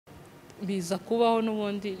biza kubaho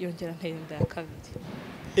n'ubundi yongera ntera inda ya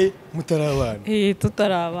kabiri. Mutarabana.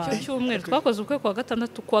 Tutarabana. Cyumweru twakoze ukwe kwa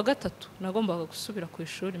gatandatu, kwa gatatu nagombaga gusubira ku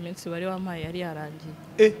ishuri, iminsi bari wampaye yari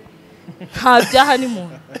yarangiye. Nta byaha ni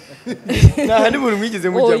muntu. Nta ni muntu mwigeze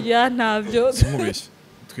mujya. Oya ntabyo. Simubeshye.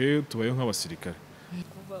 Twe tubayeho nk'abasirikare.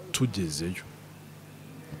 Tugezeyo.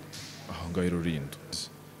 Aho ngaho Rulindo.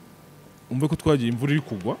 Umve ko twagiye imvura iri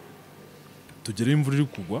kugwa. Tugere imvura iri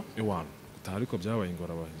kugwa ewana. Ariko byabaye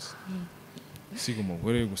ingorabahizi. Gusiga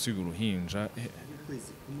umugore, gusiga uruhinja,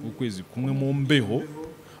 ukwezi kumwe mu mbeho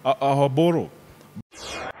aho boro.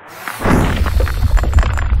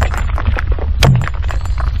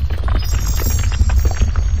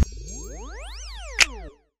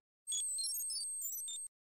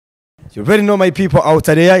 You already know my people out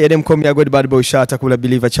there. Yeah, them come here, good bad boy shot, cool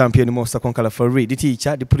believer, champion, the monster, conqueror for real, the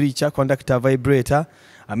teacher, the preacher, conductor, vibrator,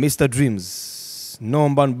 and Mr. Dreams.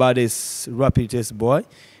 Number one baddest, rapidest boy.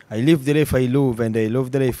 I live the life I love, and I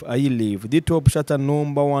love the life I live. The top shot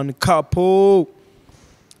number one couple.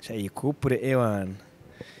 Shayi couple ewan.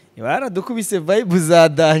 Ibara dukubise vibe za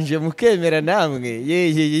danje mukemera namwe.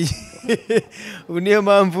 Ye. Uniyo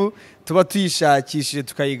mpamvu tuba tuyishakishije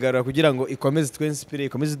tukayigarura kugira ngo ikomeze twinspire,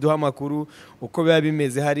 ikomeze duha amakuru uko biba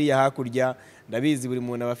bimeze hariya hakurya. Ndabizi buri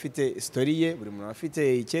muntu aba afite story ye, buri muntu aba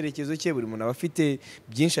afite icyerekezo cye, buri muntu aba afite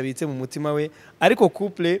byinshi abitse mu mutima we, ariko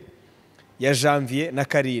couple ya Janvier na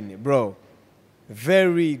Karine, bro,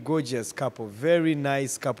 very gorgeous couple, very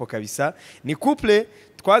nice couple kabisa. Ni couple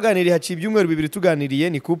twaganiriye haciye ibyumweru bibiri tuganiriye,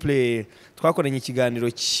 ni couple twakoranye ikiganiro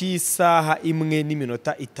cy'isaha imwe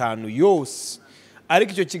n'iminota 5 yose,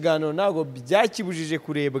 ariko icyo kiganiro ntago byakibujije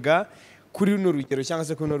kurebwa kuri runo rugero cyangwa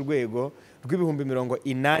se kuri runo rwego rw'ibihumbi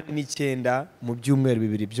 89 mu byumweru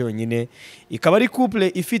bibiri byonyine. Ikaba ari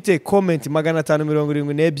couple ifite comment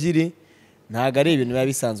 572. Ntago ari ibintu biba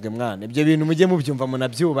bisanzwe mwana, ibyo bintu mujye mubyumva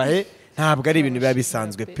munabyubahe, ntabwo ari ibintu biba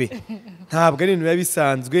bisanzwe pe, ntabwo ari ibintu biba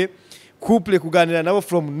bisanzwe. Couple kuganira nabo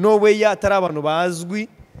from nowhere, atari abantu bazwi,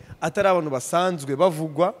 atari abantu basanzwe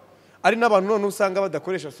bavugwa, ari n'abantu none usanga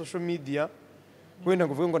badakoresha social media, wenda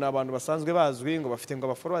ngo uvuge ngo n'abantu basanzwe bazwi ngo bafite ngo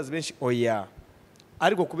abafollowers benshi, oya,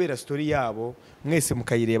 ariko kubera story yabo mwese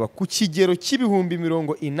mukayireba ku kigero cy'ibihumbi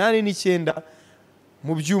 89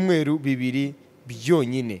 mu byumweru bibiri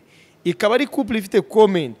byonyine. Ikaba ari couple ifite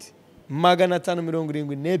comment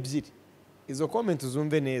 572. Izo comment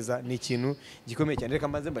uzumve neza, ni ikintu gikomeye cyane. Reka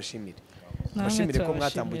mbanze mbashimire ko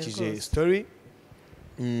mwatambukije story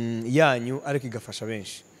yanyu ariko igafasha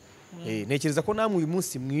benshi. Ntekereza ko namwe uyu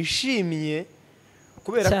munsi mwishimiye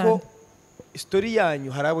kubera ko story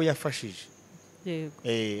yanyu hari abo yafashije. Yego.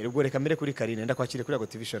 Rego reka mbere kuri Karine, ndakwakire kuri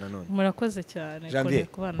TV show nanone. Murakoze cyane kuri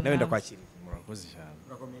kubana. Nawe ndakwakire. Murakoze cyane.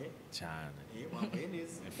 Murakomeye cyane. Wambaye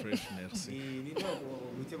neza. Fresh, merci. Ni ndogo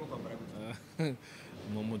mutemo kwambara gute?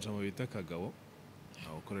 Mu mujamo bita Kagabo,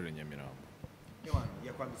 abakorera Nyamirambo.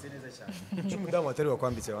 Yakwambitse neza cyane. Cyumudamu atari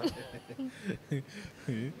wakwambitse wa?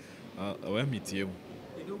 Abayamitiyemo.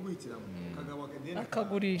 Ndo guhitiramo. Kagabo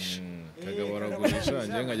akagurisha. Kagabo aragurisha,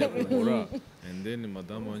 njye nkajya kugura, and then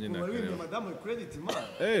madam wanje nakareba. Madam credit man.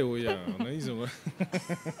 Oya, nayizo ngo.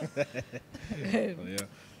 Oya,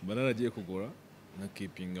 bararagiye kugura na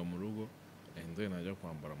keepinga mu rugo, and then najya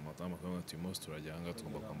kwambara madam akaba ati most turajyanga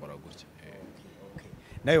tugomba kwambara gutya.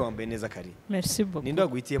 Nawe wambaye neza Kari. Merci beaucoup. Ninde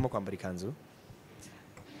waguhitiyemo kwambara ikanzu?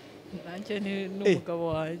 Nanjye ni n'umugabo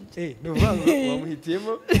wanjye. N'uvango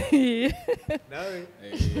wamuhitiyemo? Nawe?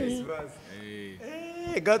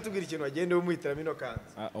 Gatubwira ikintu wagende umuhitiramo ino kanzu.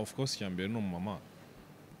 Of course cyambere no mama.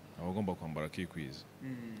 Abagomba kwambara kikwiza.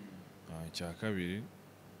 Cya kabiri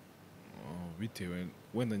bitewe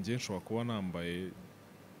wenda ngiye nshobora kuba nambaye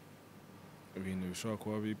ibintu bishobora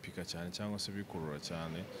kuba bipika cyane cyangwa se bikurura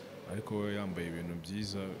cyane, ariko we yambaye ibintu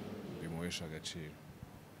byiza bimuhesha agaciro.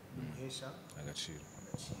 Agaciro.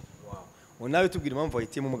 Wow. Nawe tubwira impamvu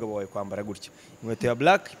wahitiyemo umugabo wawe kwambara gutya. Inkweto ya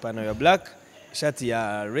black, ipantaro ya black, ishati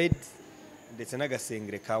ya red ndetse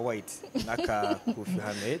n'agasengere ka white n'aka kufi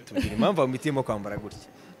hano. Tubwira impamvu wahitiyemo kwambara gutya.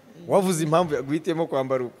 Wavuze impamvu yaguhitiyemo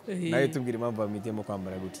kwambara uko. Nawe tubwira impamvu wahitiyemo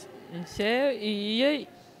kwambara gutya. Iyo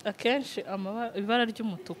akenshi ibara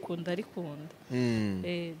ry'umutuku ndarikunda.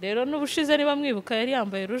 Rero n'ubushize niba mwibuka yari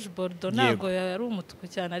yambaye rouge bordeaux, ntago yari umutuku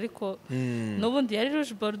cyane, ariko n'ubundi yari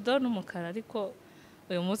rouge bordeaux n'umukara, ariko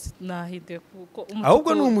uyu munsi nahide kuko umutuku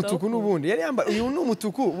ahubwo ni umutuku n'ubundi yari yambaye uyu ni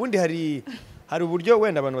umutuku. Ubundi hari uburyo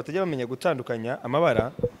wenda abantu batajya bamenya gutandukanya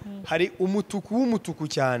amabara. Hari umutuku w'umutuku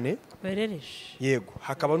cyane werereje, yego,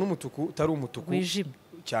 hakaba n'umutuku utari umutuku wijimye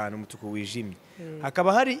cyane, umutuku wijimye.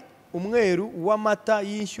 Hakaba hari umweru w'amata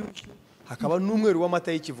y'inshyushyu, hakaba n'umweru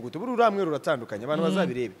w'amata y'ikivuguto. Buri uramweru uratandukanye, abantu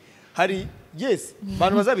bazabirebe. Hari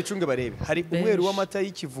abantu bazabicunge barebe. Hari umweru w'amata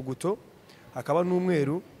y'ikivuguto, hakaba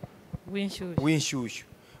n'umweru w'inshyushyu.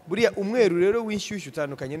 Buriya umweru rero w'inshyushyu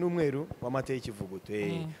utandukanye n'umweru w'amata y'ikivuguto.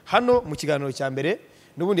 Hano mu kiganiro cya mbere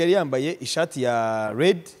n'ubundi yari yambaye ishati ya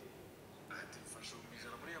red.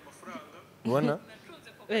 Ubona?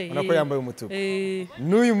 Ubona ko yambaye umutuku.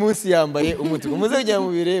 N'uyu munsi yambaye umutuku. Muze kujya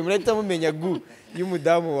mu bire murahita mumenya gu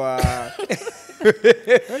y'umudamu wa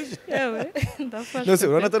yewe ndafashe. Nose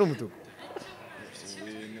urabona atari umutuku.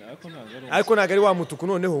 Ariko ntabwo ari wa mutuku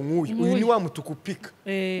noneho nk'uyu. Uyu ni wa mutuku pika.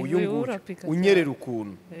 Uyu nguyu unyerera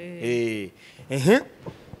ukuntu.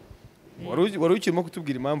 Wari ukirimo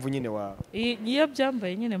kutubwira impamvu nyine wa iyo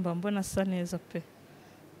byambaye nyine mba mbona asa neza pe.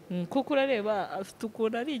 Kuko urareba afite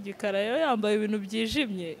ukuntu ari igikara yambaye ibintu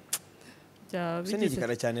byijimye. Se ni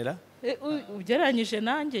igikara cyane ra? Ugereranyije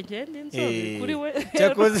nanjye ngende inzobe kuri we.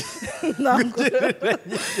 Cyakoze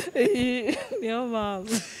niyo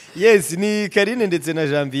mpamvu. Yes, ni Karine ndetse na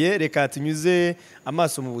Janvier. Reka tunyuze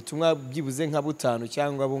amaso mu butumwa byibuze nka butanu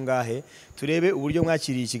cyangwa bungahe turebe uburyo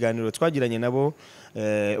mwakiriye ikiganiro twagiranye nabo.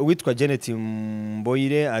 Uwitwa Janet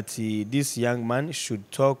Mboire ati this young man should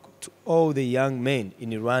talk to all the young men in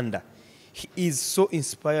Rwanda. He is so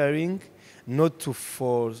inspiring not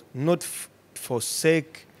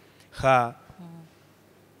forsake her.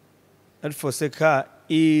 Not forsake her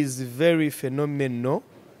is very phenomenal.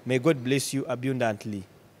 May God bless you abundantly.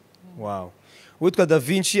 Wow. Uwitwa Da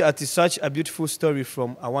Vinci ati such a beautiful story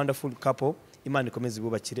from a wonderful couple. Imana ikomeze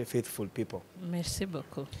ibubakire faithful people. Merci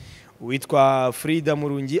beaucoup. Uwitwa Frida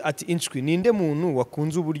Murungi ati inshwi ninde muntu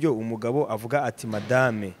wakunze uburyo umugabo avuga ati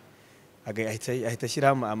madame ahita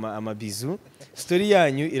ashyiraho amabizu. Story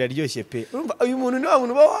yanyu iraryoshye pe. Urumva uyu muntu ni wa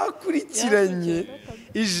muntu bawakurikiranye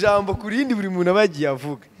ijambo ku rindi buri muntu abagiye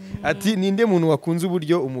avuga. Ati ninde muntu wakunze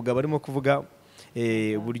uburyo umugabo arimo kuvuga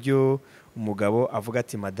uburyo umugabo avuga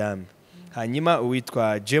ati madame. Hanyuma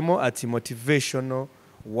uwitwa Jemo ati motivational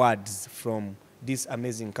words from this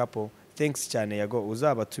amazing couple. Thanks cyane Yago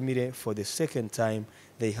uzabatumire for the second time.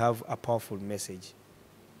 They have a powerful message.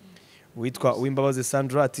 Witwa Uwimbabazi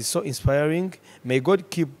Sandra ati so inspiring. May God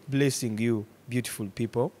keep blessing you beautiful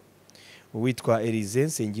people. Witwa Elize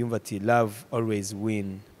Nsengiyumva ati love always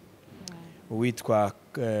win. Witwa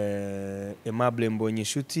Aimable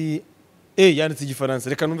Mbonyishuti yanditse igifaransa.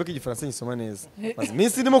 Reka numve ko igifaransa nyisoma neza. Maze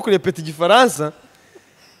minsi ndimo kurepeta igifaransa.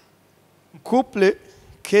 Couple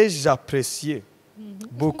que j'apprécie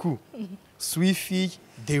beaucoup suis fille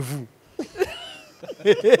de vous.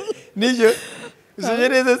 Niyo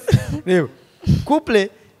couple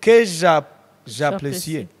que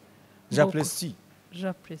j'apprécie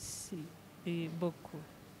beaucoup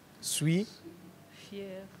suis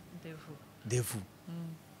fier de vous. De vous.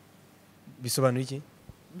 Bisobanuye iki?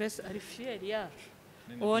 Mbese ari fier yacu.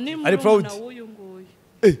 Uwo ni proud. na uyu nguyu.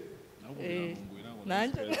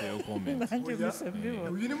 Nanjye mbese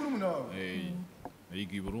mbibona. Uyu ni murumuna wawe?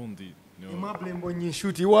 Yiga i Burundi. Aimable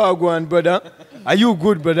Mbonyishuti wagwan brother. Are you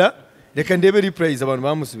good brother? Reka ndebe replays abantu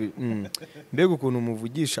bamusubi. Mbega ukuntu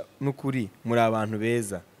umuvugisha n'ukuri muri abantu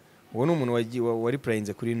beza. Uwo ni umuntu wari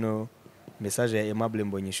playinze kuri no message ya Aimable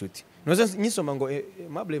Mbonyishuti. Noze nyisoma ngo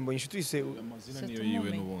Aimable Mbonyishuti ise amazina niyo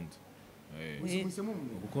yiwe n'ubundi.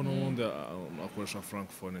 Kuko n'ubundi akoresha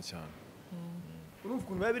francophone cyane. Urumva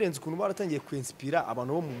ukuntu babirenze ukuntu baratangiye kwinspira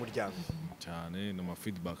abantu bo mu muryango. Cyane no ma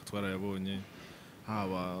feedback twarayabonye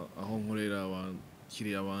haba aho nkorera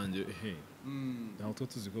abakiriya banje ntaho two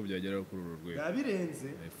tuzi ko byagera kuri uru rwego. Yabirenze.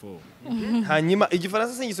 Hanyuma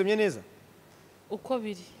igifaransa singisomye neza. Uko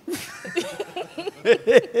biri.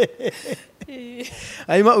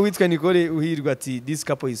 Hanyuma uwitwa Nicole uhirwa ati this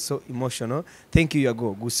couple is so emotional. Thank you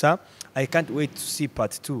Yago. Gusa I can't wait to see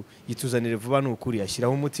part 2. Yituzanire vuba n'ukuri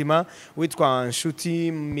ashyiraho umutima. Witwa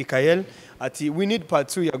Nshuti Michael ati we need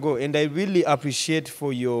part 2 Yago and I really appreciate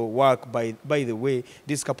for your work by the way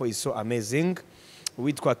this couple is so amazing.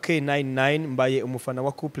 Witwa K99 mbaye umufana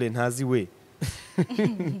wa couple ntazi we.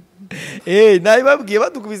 Nabibabwiye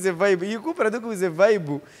badukubize vibe. Iyi couple adukubize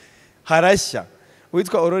vibe harashya.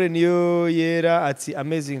 Witwa Aurore niyo yera ati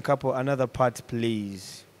amazing couple another part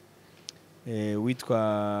please.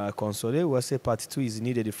 Witwa Console wase part 2 is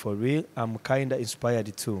needed for real. I'm kinda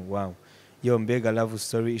inspired too. Wow. Yo mbega love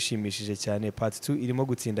story ishimishije cyane. Part 2 irimo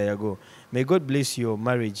gutsinda Yago. May God bless your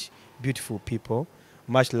marriage beautiful people.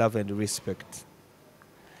 Much love and respect.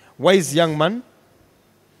 Wise young man,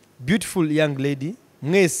 beautiful young lady,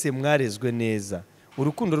 mwese mwarezwe neza.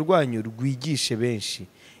 Urukundo rwanyu rwigishe benshi.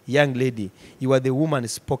 Young lady, you are the woman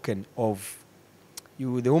spoken of.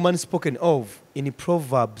 You are the woman spoken of in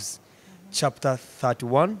Proverbs chapter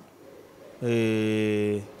 31,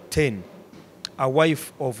 10. A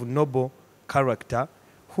wife of noble character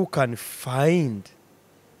who can find,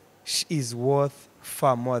 she is worth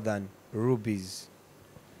far more than rubies.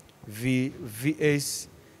 VS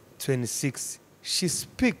 26. She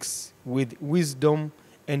speaks with wisdom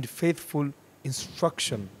and faithful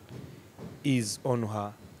instruction is on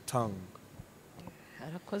her tongue.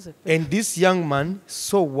 And this young man,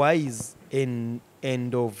 so wise and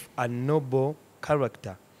of a noble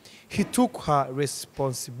character, he took her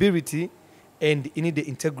responsibility, and in the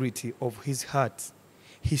integrity of his heart,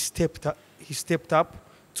 he stepped up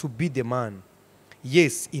to be the man.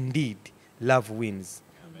 Yes, indeed, love wins.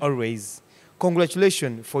 Always.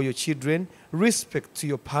 Congratulations for your children. Respect to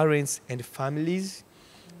your parents and families.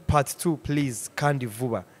 Part 2, please, Kandi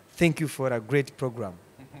Vuba. Thank you for a great program.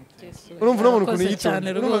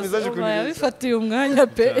 Yabifatiye umwanya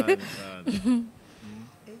pe.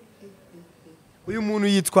 Uyu muntu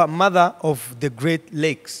yitwa Mother of the Great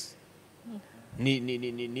Lakes.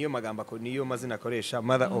 Niyo magambo ko niyo mazina akoresha,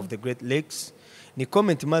 Mother of the Great Lakes. Ni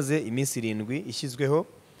comment maze iminsi 7 ishyizweho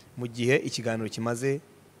mu gihe ikiganiro kimaze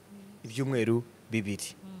ibyumweru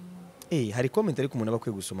 2. Hari comment ariko umuntu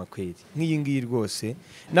abakwiye gusoma kweri nk'iyi ngiyi rwose,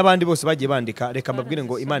 n'abandi bose bagiye bandika. Reka mbabwire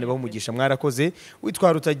ngo Imana ibahumugisha, mwarakoze.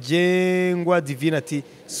 Witwa Rutagengwa Divinity,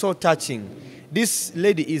 so touching. This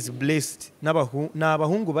lady is blessed.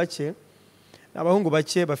 N'abahungu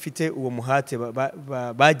bake bafite uwo muhate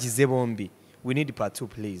bagize bombi. We need part 2,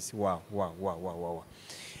 please. Wow.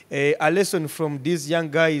 A lesson from this young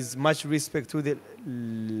guy is much respect to the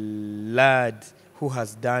lad who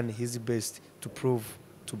has done his best to prove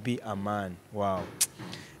to be a man. Wow.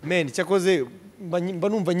 Man, cyakoze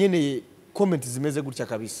mbanumva nyene comment zimeze gutya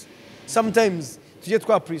kabisa. Sometimes tujye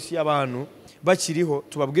twa appreciate abantu bakiriho,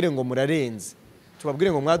 tubabwire ngo murarenze,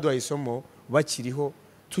 tubabwire ngo mwaduhaye isomo bakiriho,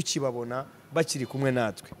 tukibabona bakiri kumwe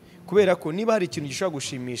natwe. Kubera ko niba hari ikintu gishobora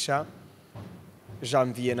gushimisha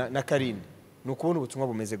Janvier na Karine, nukubona ubutumwa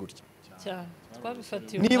bumeze gutya cyane.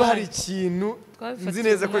 Twabifatiye niba hari ikintu nzi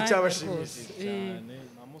neza ko cyabashimishije cyane.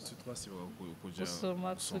 Namusi twasibaga kujya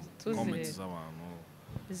gusoma comments z'abantu,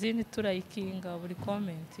 izindi turayikinga buri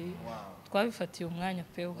comment. Twabifatiye umwanya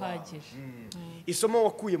pe uhagije. Isomo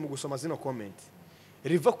wakuye mu gusoma zino comment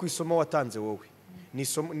riva ku isomo watanze wowe, ni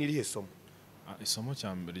isomo nirihe somo? Isomo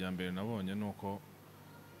rya mbere nabonye nuko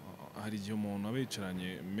hari igihe umuntu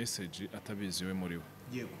abicaranye message atabizi we muri we.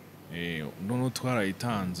 Yego. None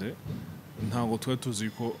twarayitanze, ntabwo twari tuzi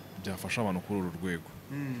ko byafasha abantu kuri uru rwego.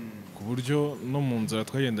 Ku buryo no mu nzira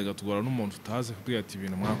twagendaga tugora n'umuntu tutazi kubwira ati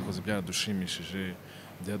ibintu mwakoze byadushimishije,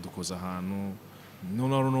 byadukoza ahantu.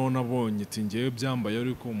 None nabonye ati ngiye byambaye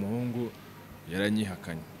ariko umuhungu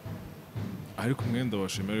yaranyihakanye. Ariko mwenda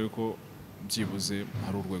bashimira yuko byibuze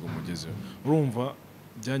hari urwego mugezeho. Urumva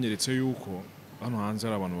byanyeretse yuko hano hanze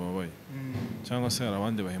hari abantu babaye, cyangwa se hari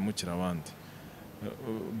abandi bahemukira abandi.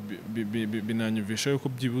 Binanyumvisha yuko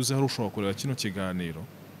byibuze hari ushobora kureba kino kiganiro,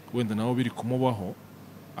 wenda nawe biri kumubaho,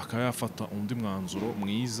 akaba yafata undi mwanzuro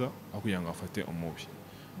mwiza aho kugira ngo afate umubi.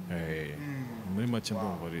 Muri make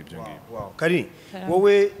ndumva ari ibyo ngibyo. Kari,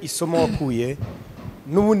 wowe isomo wakuye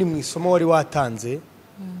n'ubundi mu isomo wari watanze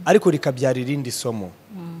ariko rikabyara irindi somo,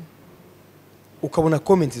 ukabona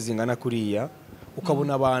comment zingana kuriya,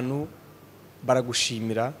 ukabona abantu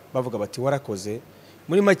baragushimira bavuga bati warakoze.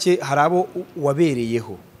 Muri make hari abo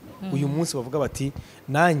wabereyeho uyu munsi bavuga bati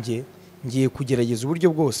nanjye ngiye kugerageza uburyo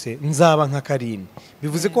bwose nzaba nka Karine.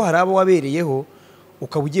 Bivuze ko hari abo wabereyeho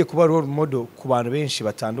ukaba ugiye kuba role model ku bantu benshi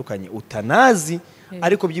batandukanye utanazi,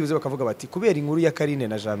 ariko byibuze bakavuga bati kubera inkuru ya Karine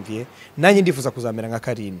na Janvier nanjye ndifuza kuzamera nka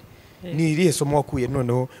Karine. Ni irihe somo wakuye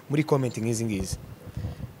noneho muri comment nk'izi ngizi?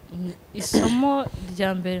 Isomo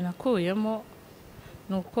rya mbere nakuyemo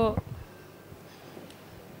nuko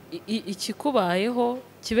ikikubayeho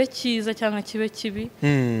kibe cyiza cyangwa kibe kibi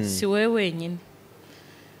si we wenyine.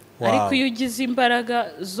 Ariko iyo ugize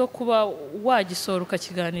imbaraga zo kuba wagisora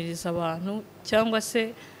ukakiganiriza abantu, cyangwa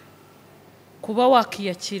se kuba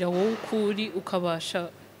wakiyakira wowe ukuri ukabasha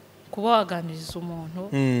kuba waganiriza umuntu,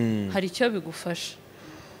 hari icyo bigufasha.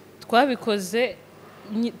 Twabikoze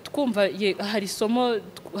twumva hari isomo,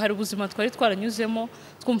 hari ubuzima twari twaranyuzemo,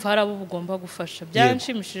 twumva hari abo bugomba gufasha.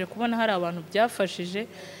 Byanshimishije kubona hari abantu byafashije,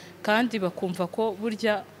 kandi bakumva ko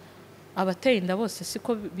burya abateye inda bose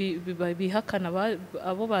siko bihakana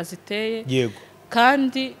abo baziteye. Yego.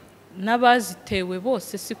 Kandi n'abazitewe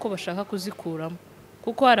bose siko bashaka kuzikuramo,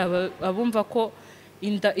 kuko hari abumva ko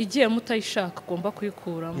inda igiye mutayishaka ugomba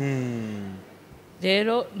kuyikuramo.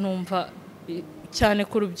 Rero numva cyane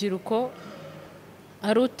ku rubyiruko,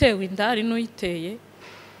 ari utewe inda ari n'uyiteye,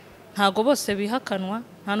 ntago bose bihakanwa,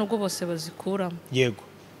 nta nubwo bose bazikuramo. Yego.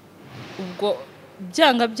 Ubwo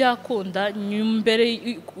byanga byakunda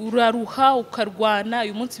nyumbere uraruha ukarwana,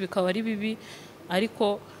 uyu munsi bikaba ari bibi,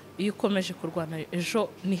 ariko iyo ukomeje kurwana ejo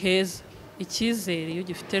ni heza. icyizere iyo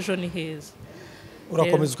gifite ejo ni heza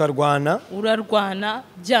urakomeza urarwana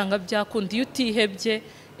byanga byakunda iyo utihebye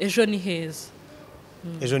ejo ni heza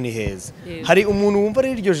ejo ni heza hari umuntu wumva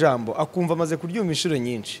ari iryo jambo akumva amaze kuryumva inshuro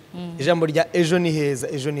nyinshi ijambo rya ejo ni heza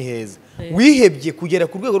wihebye kugera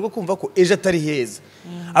ku rwego rwo kumva ko ejo atari heza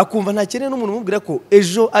akumva ntakeneye n'umuntu umubwira ko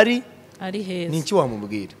ejo ari heza ni iki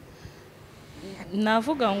wamubwira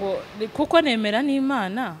navuga ngo kuko nemera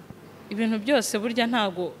n'Imana ibintu byose burya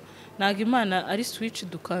ntago Imana ari switch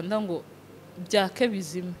dukanda ngo byake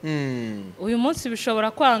bizima uyu munsi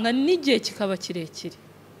bishobora kwanga n'igihe kikaba kirekire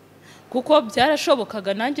kuko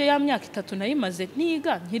byarashobokaga nanjye ya myaka 3 nayimaze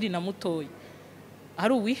ntiga nkiri na mutoyi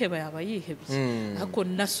ari uwiheba yaba yihebye ariko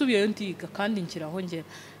nasubiyeyo ndiga kandi nkiraho ngera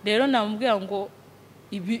rero namubwira ngo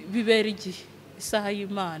bibera igihe isaha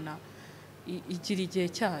y'Imana igira igihe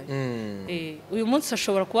cyayo uyu munsi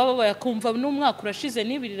ashobora kuba babaye kumva n'umwaka urashize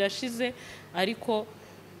n'ibiri rashize ariko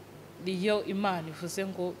iyo Imana ivuze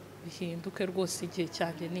ngo bihinduke rwose igihe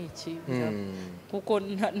cyanjye ni iki kuko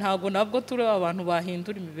ntago nabwo turi abantu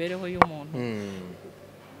bahindura imibereho y'umuntu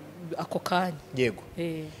ako kanya yego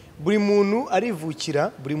buri muntu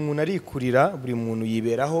arivukira buri muntu arikurira buri muntu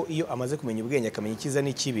yiberaho iyo amaze kumenya ubwenge akamenya icyiza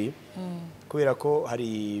n'ikibi kubera ko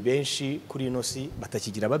hari benshi kuri ino si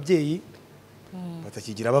batakigira ababyeyi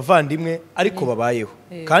batakigira abavandimwe ariko babayeho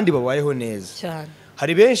kandi babayeho neza cyane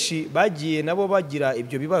hari benshi bagiye nabo bagira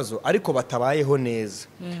ibyo bibazo ariko batabayeho neza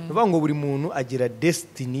bivuga ngo buri muntu agira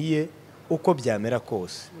destiny ye uko byamera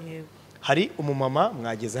kose hari umumama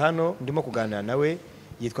mwageze hano ndimo kuganira nawe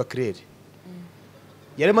yitwa Claire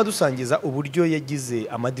yarema dusangiza uburyo yagize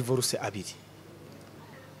amadivorce 2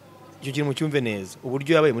 icyo kintu mucyumve neza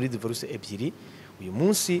uburyo yabaye muri divorce 2 uyu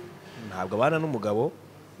munsi ntabwo abana n'umugabo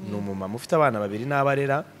ni umumama ufite abana 2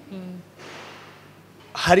 n'abarera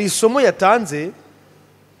hari isomo yatanze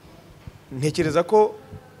ntekereza ko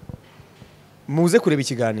muze kureba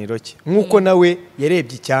ikiganiro cye nkuko nawe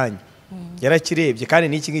yarebye icyanya yarakirebye kandi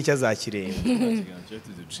n'iki ngiki azakireba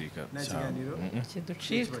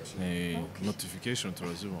notification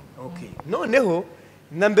turazibona noneho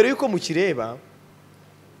na mbere yuko mukireba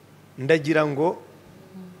ndagira ngo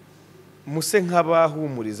muse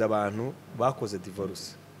nk'abahumuriza abantu bakoze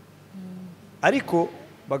divorce ariko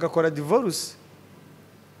bagakora divorce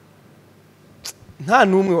nta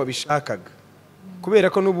numwe wabishakaga kubera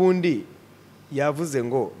ko nubundi yavuze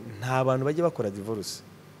ngo nta bantu bajye bakora divorce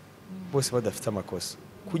bose badafite amakosa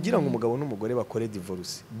kugira ngo umugabo n'umugore bakore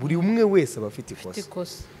divorce buri umwe wese aba afite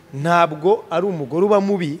ikosa ntabwo ari umugore uba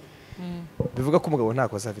mubi bivuga ko umugabo nta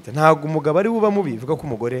kosa afite ntabwo umugabo ari uba mubi bivuga ko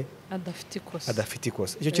umugore adafite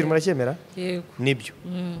ikosa icyo kintu muracyemera nibyo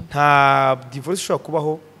nta divorce ishobora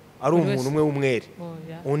kubaho ari umuntu umwe w'umwere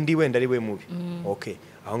undi wenda ari we mubi okay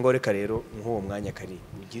aho ngaho reka rero nk'uwo mwanya kari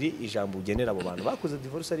ugire ijambo ugenera abo bantu bakoze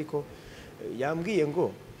divorce ariko yambwiye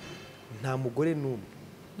ngo nta mugore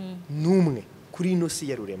n'umwe kuri ino si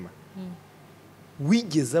ya rurema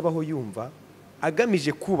wigeze abaho yumva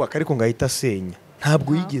agamije kubaka ariko ngahita asenya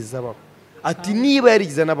ntabwo yigeze abaho ati niba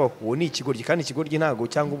yarigize n'abaho uwo ni ikigoryi kandi ikigoryi ntabwo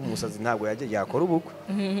cyangwa umusazi ntabwo yakora ubukwe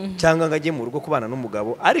cyangwa ngo ajye mu rugo kubana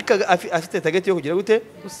n'umugabo ariko afite target yo kugira gute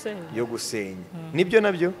yo gusenya nibyo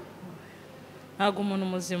nabyo ntabwo umuntu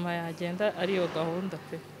muzima yagenda ariyo gahunda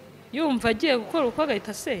pe yumva agiye gukora uko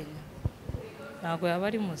agahita asenya ntabwo yaba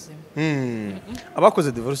ari muzima abakoze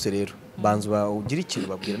divorce rero banza ugira ikintu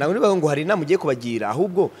babwira ntabwo niba ngo hari inama ugiye kubagira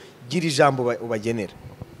ahubwo gira ijambo ubagenera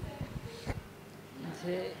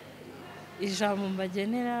ijambo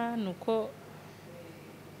mbagenera ni uko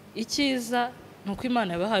icyiza ni uko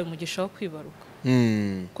Imana yabahaye umugisha wo kwibaruka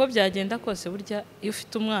uko byagenda kose burya iyo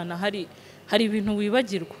ufite umwana hari ibintu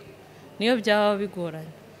wibagirwa niyo byaba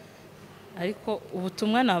bigoranye ariko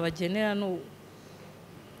ubutumwa nabagenera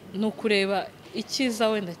ni ukureba icyiza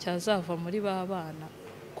wenda cyazava muri ba bana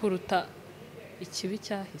kuruta ikibi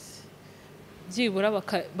cyahise byibura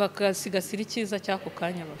bakasigasira icyiza cy'ako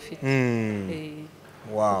kanya bafite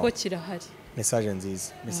kuko kirahari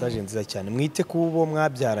message nziza cyane mwite kubo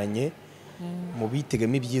mwabyaranye mu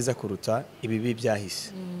bitegemo ibyiza kuruta ibibi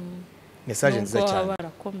byahise message nziza cyane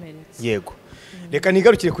yego reka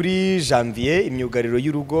nigarukire kuri Janvier imyugariro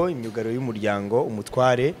y'urugo imyugariro y'umuryango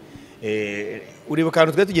umutware uribuka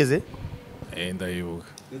ahantu twari tugeze ndayibuka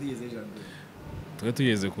twari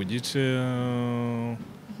tugeze ku gice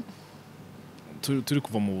turi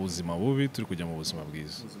kuva mu buzima bubi turi kujya mu buzima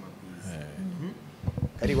bwiza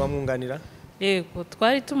ari wamwunganira yego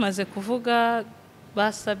twari tumaze kuvuga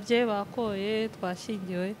basabye bakoye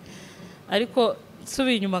twashingiwe ariko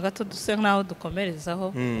subiye inyuma gato duse nkaho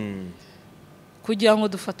dukomerezaho kugira ngo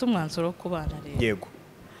dufate umwanzuro wo kubana rero yego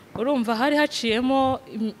urumva hari haciyemo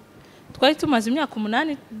twari tumaze imyaka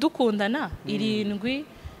 8 dukundana 7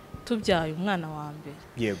 tubyaye umwana wa mbere.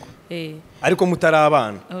 Yego. Ariko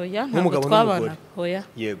mutarabana. Oya nk'umugabo n'umugore. Oya.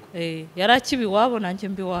 Yego. Yarakibi wabo nanjye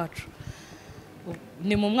mbi wacu.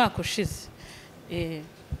 Ni mu mwaka ushize.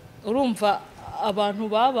 Urumva abantu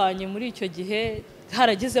babanye muri icyo gihe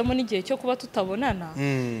haragezemo n'igihe cyo kuba tutabonana.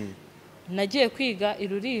 Nagiye kwiga i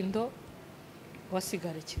Rurindo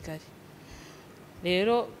wasigara Kigali.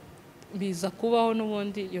 Rero biza kubaho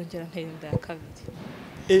n'ubundi yongera ntera inda ya kabiri.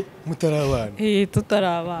 Mutarabana.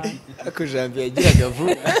 Tutarabana. Ako Janvier yagiraga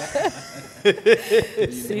vuba.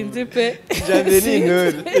 Sinzi pe. Janvier ni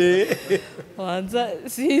intore. Wanza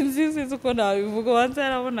sinzi uko nabivuga, wanza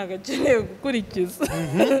yarabonaga akeneye gukurikiza.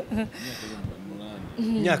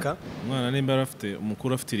 Myaka? Umwana nimba afite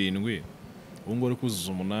umukuru afite 7, ubu ngo ari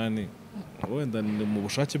kuzuza 8. Wenda mu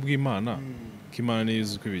bushake bw'Imana, k'Imana niyo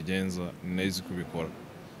izi kubigenza, niyo izi kubikora.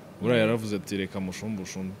 Buriya yaravuze ati reka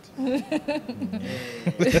mushumbushe undi.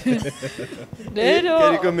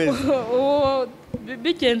 Rero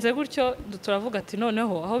bigenze gutyo turavuga ati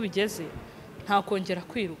noneho aho bigeze nta kongera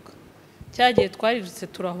kwiruka. Cyagiye twarirutse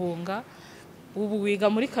turahunga, ubu wiga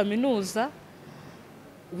muri kaminuza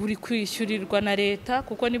uri kwishyurirwa na leta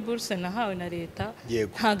kuko ni bourse nahawe na leta,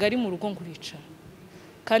 ntago ari mu rugo nguricara.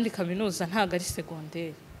 Kandi kaminuza ntago ari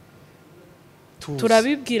secondaire.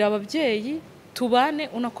 Turabibwira ababyeyi tubane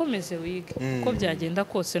unakomeze wige uko byagenda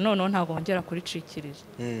kose, noneho ntago ngera kuricikirira.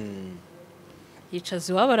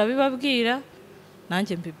 Yicaza iwabo arabibabwira,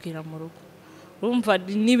 nanjye mbibwira mu rugo. Urumva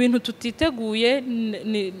ni ibintu tutiteguye,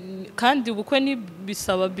 kandi ubukwe ni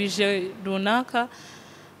bisaba bije runaka,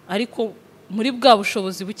 ariko muri bwa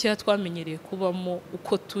bushobozi bukeya twamenyereye kubamo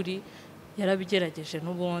uko turi yarabigerageje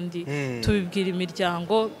n'ubundi tubibwira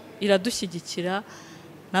imiryango iradushyigikira,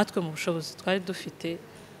 natwe mu bushobozi twari dufite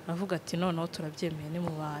avuga ati noneho turabyemeye ni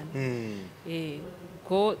mu bantu.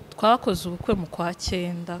 Ko twakoze ubukwe mu kwa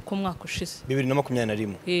 9 ku mwaka ushize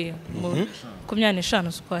 2021.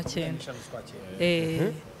 25 z'ukwa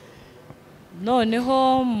 9.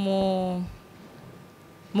 Noneho mu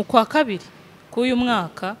kwa 2 k'uyu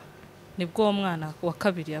mwaka nibwo uwo mwana wa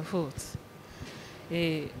kabiri yavutse.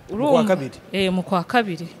 Mu kwa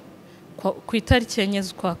 2 ku itariki 4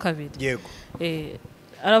 z'ukwa 2. Yego.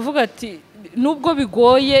 Aravuga ati nubwo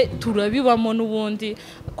bigoye turabibamo n'ubundi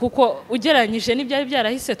kuko ugeranyije n'ibyari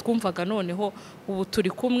byarahise twumvaga noneho ubu turi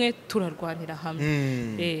kumwe turarwanira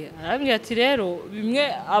hamwe. Arambwira ati rero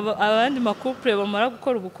bimwe abandi makupure bamara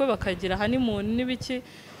gukora ubukwe bakagira honeymoon n'ibiki,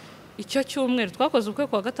 icyo cyumweru twakoze ubukwe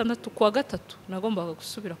kwa 6, kwa 3 nagombaga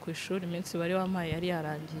gusubira ku ishuri, iminsi bari wamaye yari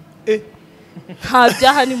yarangiye. Nta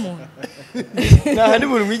bya honeymoon. Nta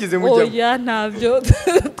honeymoon mwigeze mujya? Oya ntabyo.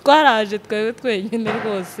 Twaraje twebwe twenyine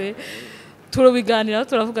rwose turabiganira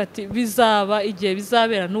turavuga ati bizaba igihe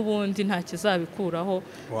bizabera n'ubundi nta kizabikuraho,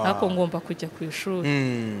 ariko ngomba kujya ku ishuri.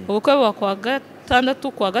 Ubukwe bwa kwa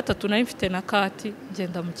 6, kwa 3 nari mfite na kati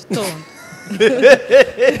ngenda mu gitondo.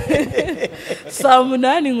 Saa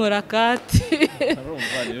 8 nkora kati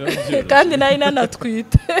kandi nari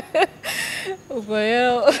nanatwite. Ubwo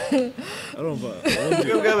rero ubwo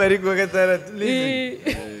bari kwa 6.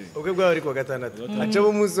 Ubwo bwari kwa 6 aca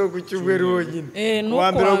bo muso ku cyumweru wonyine.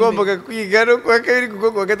 Wa mbere ugombaga kwiga no kwa 2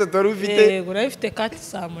 kuko kwa 3 wari ufite. Yego nari mfite kati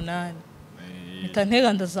saa 8.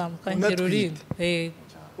 Ntantega ndazamuka ngero Rurindo.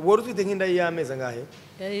 Wari ufite nk'inda y'amezi angahe?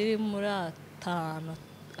 Yari muri 5.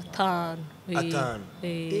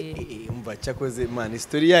 Umva cyakoze man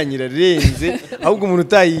story yanyirarenze ahubwo umuntu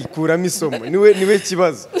utayikuramo isomo niwe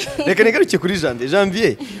kibazo. Reka negaruke kuri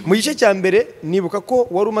Janvier mu gice cya mbere nibuka ko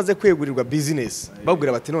wari umaze kwegurirwa business,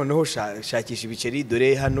 babwira bati noneho shakisha ibiceri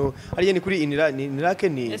dore hano ariye ni kuri Inirake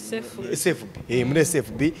ni SFB. Muri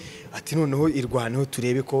SFB ati noneho irwaneho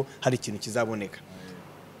turebe ko hari ikintu kizaboneka.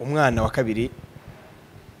 Umwana wa kabiri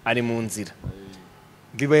ari mu nzira,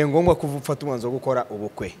 bibaye ngombwa kuvufata umwanzo wo gukora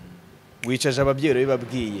ubukwe. Wicaje ababyeyi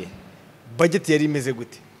bibabwiye budget yari imeze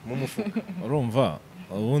gute mu mufuka? Urumva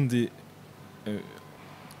ubundi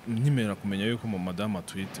nkimera kumenya yuko mu madama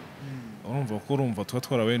atwite, urumva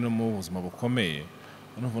twarabaye no mu buzima bukomeye,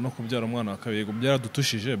 urumva no kubyara umwana wa kabiri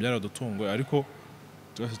byaradutushije byaradutungoye, ariko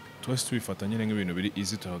twese twifata nyine nk'ibintu biri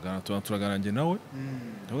easy turagana njye nawe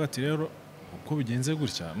tuvuga ati rero uko bigenze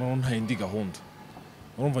gutya no nta indi gahunda.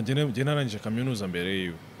 Urumva njye narangije kaminuza mbere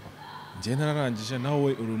yiwe, njye nararangije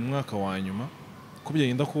nawe uri umwaka wa nyuma, ko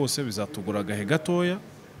byagenda kose bizatugura agahe gatoya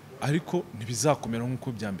ariko ntibizakomera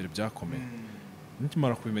nk'uko bya mbere byakomeye.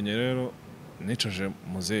 Nikimara kubimenya rero nicaje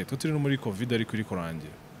muzehe turi no muri covid ariko iri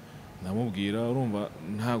kurangira, namubwira urumva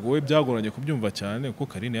ntago we byagoranye kubyumva cyane kuko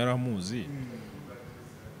Karine yaramuzi,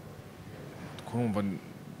 kurumva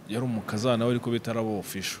yari umukazana we ariko bitarabo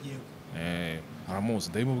official. aramuzi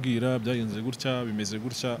ndabimubwira byagenze gutya bimeze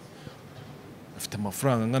gutya afite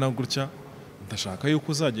amafaranga angana gutya ndashaka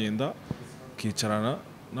yuko uzagenda kicarana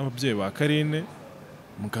n'ababyeyi ba Karine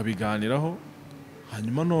mukabiganiraho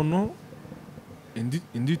hanyuma noneho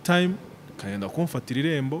indi time kagenda kumfatira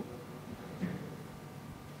irembo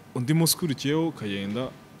undi munsi ukurikiyeho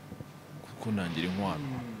kagenda kunangira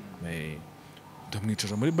inkwano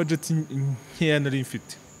ndamwicaza muri budget nkeya nari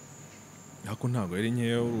mfite ariko ntabwo yari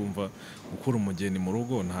nkeya urumva gukora umugeni mu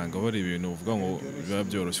rugo ntabwo bari ibintu uvuga ngo biba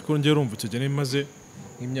byoroshye kuko njye urumva icyo gihe maze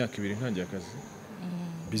nk'imyaka 2 ntangiye akazi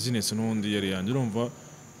business n'undi yari yanjye urumva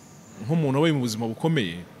nk'umuntu abaye mu buzima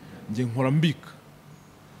bukomeye njye nkora mbika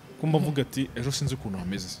ko mbavuga ati ejo sinzi ukuntu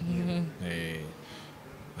hameze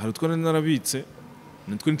hari utwo narabitse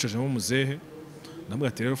nitwe nicajemo muzehe ndamubwira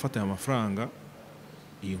ati rero fata aya mafaranga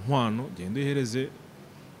iyi nkwano genda ihereze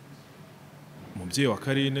umubyeyi wa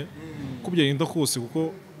Karine ko byagenda kose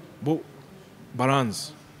kuko bo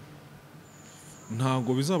baranze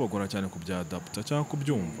ntabwo bizabagora cyane kubyadapta cyangwa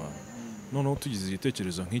kubyumva noneho tugize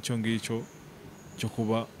igitekerezo nk'icyo ngicyo cyo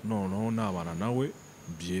kuba noneho nabana nawe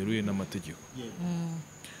byeruye n'amategeko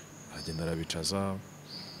agenda arabicaza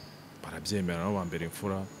barabyemera nabo bambere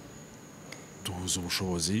imfura duhuza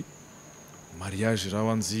ubushobozi mariage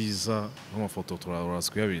iraba nziza n'amafoto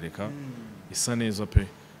turarazwe yabireka isa neza pe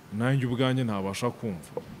nanjye ubwanjye ntabasha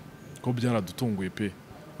kumva ko byaradutunguye pe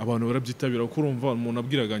abantu barabyitabira ko urumva umuntu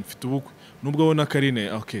abwiraga mfite ubukwe nubwo abona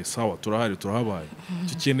Karine okay sawa turahari turahabaye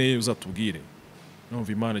kikeneye uzatubwire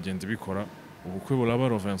numva Imana igenda ibikora ubukwe buraba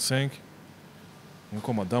 25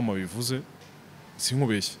 nkuko madame bivuze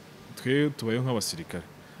sinkubeshye twe tubayeho nk'abasirikare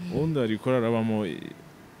ubundi arikora arabamo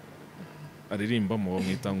aririmba mu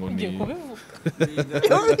bamwita ngo ni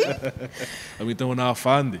abita ngo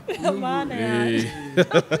nafande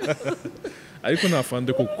ariko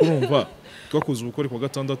nafande ko kurumva twakoze ubukore kwa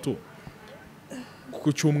gatandatu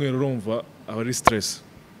kuko cyumweru urumva aba ari stress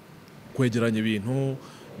kwegeranya ibintu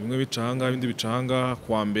bimwe bicanga ibindi bicanga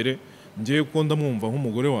kwa mbere ngiye ko ndamwumva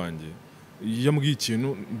nk'umugore wanjye yambwiye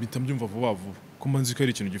ikintu bitambyumva vuba vuba ko manzi ko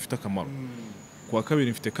ari ikintu gifite akamaro kwa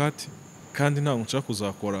kabiri mfite kati kandi nta nshaka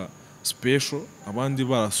kuzakora special abandi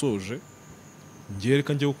barasoje ngiye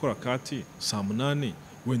reka njye gukora kati saa 8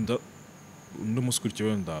 wenda undi muskurikiye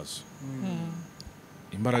wendazo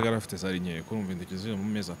imbaraga arafite zari nkeya ko urumva indekeze mu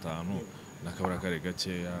mezi 5 nakabara kare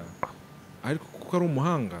gakeya ariko kuko ari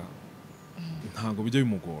umuhanga ntago bijya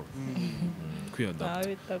bimugora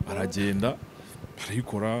kwiyadapta aragenda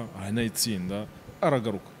arayikora aranayitsinda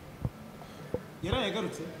aragaruka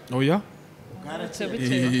yarayagarutse oya bwaratse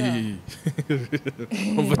bikeye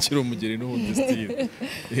umva kiri umugeri n'ubundi style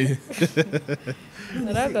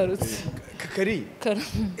aragarutse Kari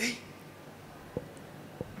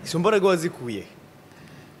izo mbaraga wazikuye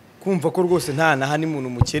kumva ko rwose nta nahani umuntu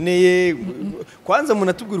mukeneye kwanza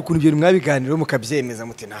umuntu atubwira ukuntu ibyo mwabiganiraho mukabyemeza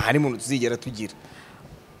muti nta hari umuntu tuzigera tugira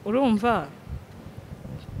urumva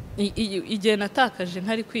igihe natakaje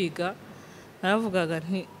ntari kwiga naravugaga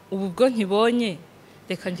nti ubu bwo nkibonye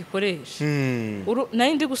reka ngikoreshe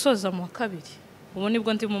nari ndi gusoza mu wa 2 ubu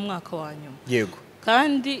nibwo ndi mu mwaka wa nyuma yego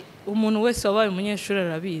kandi umuntu wese wabaye umunyeshuri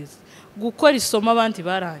arabizi gukora isomo abandi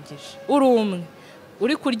barangije uri umwe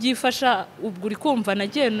uri kuryifasha ubwo uri kumva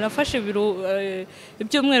nagiye nafashe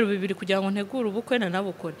ibyumweru 2 kugira ngo ntegure ubukwe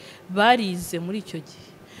nabukore barize muri icyo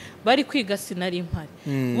gihe bari kwiga sinari impari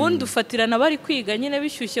bundi ufatirana bari kwiga nyine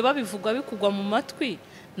bishyushye babivugwa bikugwa mu matwi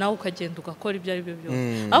nawe ukagenda ugakora ibyo ari byo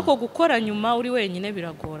byose ariko gukora nyuma uri wenyine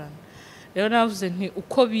biragorana rero navuze nti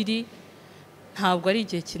uko biri ntabwo ari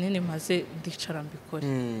igihe kinini maze ndicara mbikore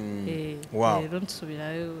rero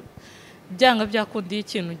nsubirayo byanga byakundiye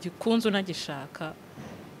ikintu gikunze unagishaka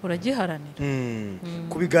uragiharanira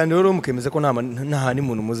ku biganiro rero mukemeza ko nta hani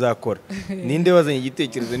umuntu muzakora ninde wazanye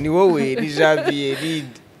igitekerezo ni wowe ni Javier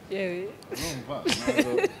Ride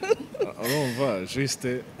urumva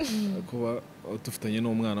juste kuba dufitanye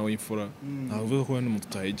n'umwana w'imfura ntavuga ko n'umuntu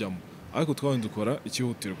tutayijyamo ariko twabanje dukora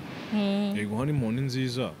ikihutirwa yego hani umuntu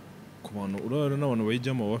nziza ku bantu urara n'abantu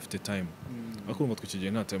bayijyamo bafite time ariko urumva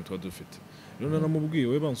twikigiye nta time twa dufite rero namubwiye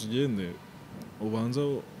we banze ugende ubanza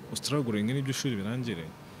struggling n'ibyo shuri birangire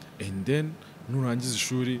and then nurangiza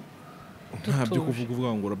ishuri ntabyo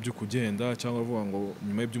kuvuga ngo urabyukugenda cyangwa uvuga ngo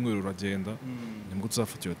nyuma y'ibyumweru uragenda nibwo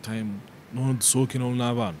tuzafata iyo time none dusohoke no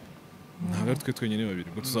n'abana ntabwo twe twenyine babiri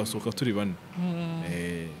ngo tuzasohoka turi bane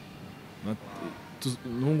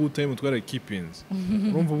nungu time twara keepings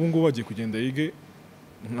urumva ubu ngubu bagiye kugenda yige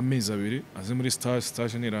nk'amezi 2 aze muri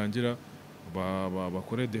stage nirangira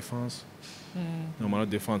bakore defense namara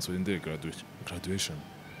defense urinde graduation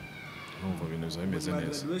urumva ibintu bizaba bimeze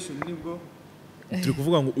neza turi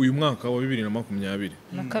kuvuga ngo uyu mwaka wa 2020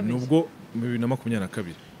 nubwo 2022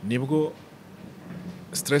 nibwo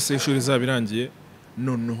stress y'ishuri zabirangiye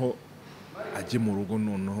noneho ajye mu rugo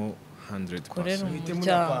noneho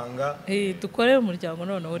 100%. Dukorera umuryango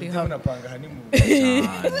noneho uri hamwe.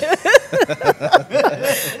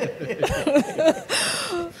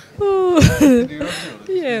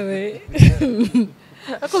 Yewe.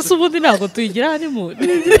 Ako subundi ntabwo tuyigira hani mu.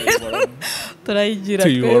 Turayigira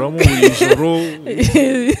tuyihoramo buri joro.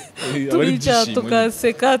 Turica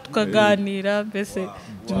tukaseka tukaganira mbese.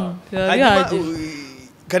 Bihagije.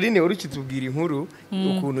 Karine urukitubwira inkuru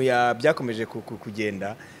ukuntu byakomeje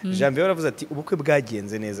kugenda Janvier yaravuze ati ubukwe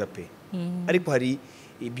bwagenze neza pe ariko hari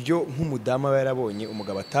ibyo nk'umudama yarabonye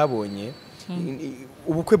umugabo atabonye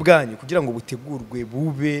ubukwe bwanyu kugira ngo butegurwe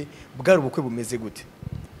bube bwari ubukwe bumeze gute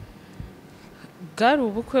bwari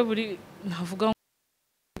ubukwe buri navuga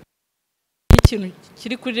ikintu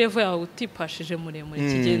kiri kuri level yawe utipashije muremure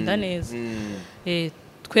kigenda neza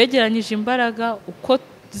twegeranyije imbaraga uko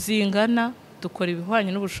zingana dukora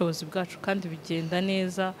ibihwanye n'ubushobozi bwacu kandi bigenda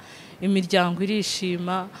neza imiryango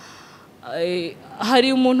irishima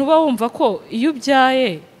hari umuntu uba wumva ko iyo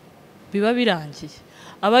ubyaye biba birangiye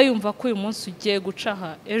aba yumva ko uyu munsi ugiye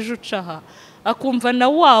gucaha ejo ucaha akumva na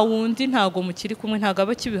wa wundi ntago mukiri kumwe ntago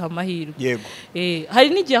aba kibiha amahirwe yego hari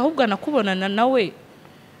n'igihe ahubwo nakubonana nawe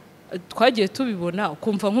twagiye tubibona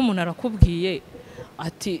ukumva nk'umuntu arakubwiye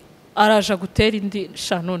ati araja gutera indi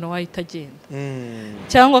none wahita agenda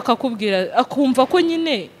cyangwa akakubwira akumva ko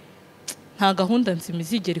nyine nta gahunda nzima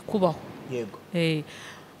izigera ikubaho yego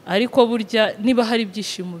ariko burya niba hari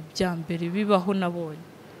ibyishimo bya mbere bibaho nabonye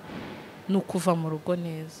ni ukuva mu rugo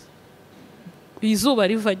neza izuba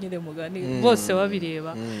riva nyine mugani bose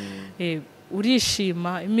babireba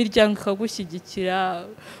urishima imiryango ikagushyigikira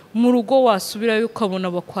mu rugo wasubirayo ukabona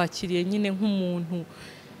bakwakiriye nyine nk'umuntu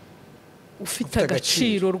ufite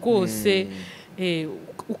agaciro rwose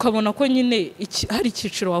ukabona ko nyine hari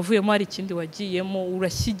icyiciro wavuyemo hari ikindi wagiyemo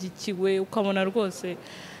urashyigikiwe ukabona rwose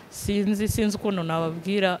sinzi ukuntu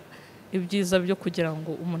nababwira ibyiza byo kugira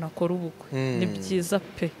ngo umuntu akore ubukwe ni byiza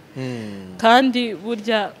pe kandi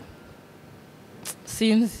burya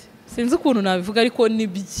sinzi ukuntu nabivuga ariko ni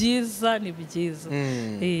byiza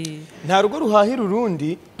nta rugo ruhahira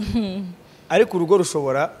urundi ariko urugo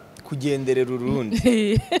rushobora kugenderera urundi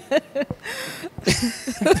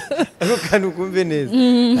ariko kandi ukumve neza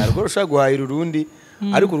nta rugo rushaka guhahira urundi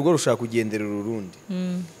ariko urugo rushaka kugenderera urundi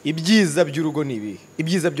ibyiza by'urugo ni ibihe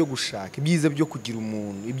ibyiza byo gushaka ibyiza byo kugira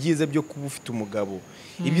umuntu ibyiza byo kuba ufite umugabo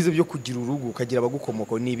ibyiza byo kugira urugo ukagira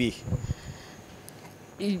abagukomoka ni ibihe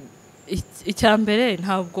icya mbere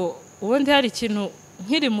ntabwo ubundi hari ikintu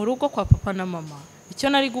nkiri mu rugo kwa papa na mama icyo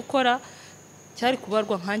nari gukora cyari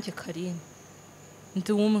kubarwa nkanjye Karine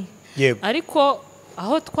ndi umwe ariko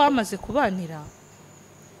aho twamaze kubanira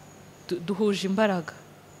duhuje imbaraga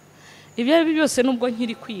ibyo ari byose nubwo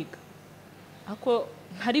nkiri kwiga ako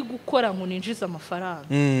ntari gukora ngo ninjize amafaranga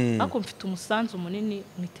ariko mfite umusanzu munini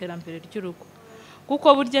mu iterambere ry'urugo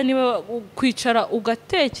kuko burya niba kwicara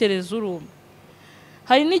ugatekereza urumwe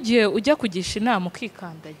hari n'igihe ujya kugisha inama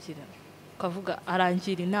ukikandagira ukavuga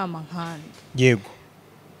arangira inama nkandi yego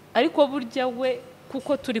ariko burya we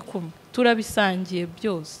kuko turi kumwe turabisangiye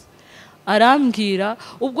byose arambwira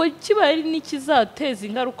ubwo kibaye n'ikizateza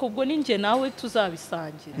ingaruka ubwo ninjye nawe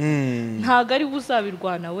tuzabisangira ntago ari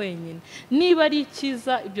buzabirwana wenyine niba ari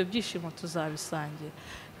ikiza ibyo byishimo tuzabisangira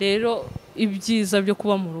rero ibyiza byo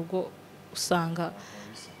kuba mu rugo usanga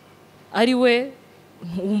ari we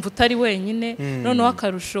wumva utari wenyine noneho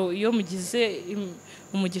akarusho iyo mugize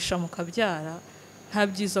umugisha mukabyara nta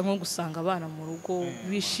byiza nko gusanga abana mu rugo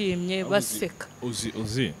bishimye baseka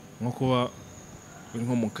uzi nko kuba uri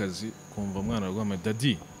nko mu kazi kumva umwana arwama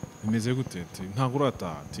dadi bimeze gute ntabwo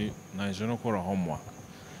urataha ati naje no gukora homework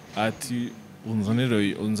ati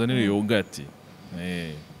unzanire yogati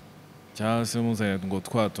cyangwa se muzanye ngo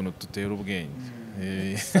twatuno tutera ubwenge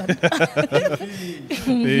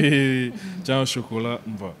cyangwa shokora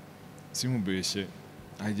mva sinkubeshye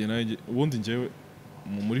ubundi njyewe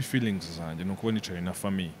muri feelings zanjye ni ukuba nicaye na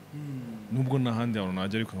famille nubwo n'ahandi hantu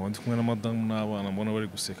najya ariko nkaba ndi kumwe na madamu n'abana mbona bari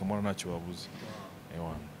guseka mbona ntacyo babuze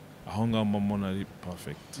aho ngaho mbona ari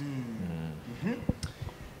perfect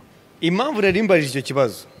impamvu rero imbajije icyo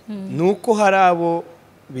kibazo ni uko hari abo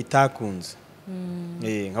bitakunze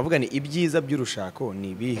nkavuga ni ibyiza by'urushako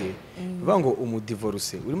ni ibihe bivuga ngo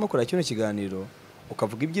umudivorce urimo kora kino kiganiro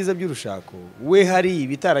ukavuga ibyiza by'urushako we hari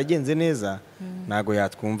ibitaragenze neza ntago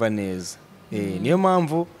yatwumva neza niyo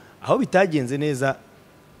mpamvu aho bitagenze neza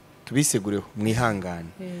tubisegureho mwihangane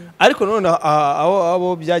ariko none aho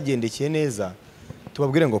abo byagendekeye neza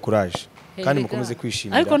tubabwire ngo courage kandi mukomeze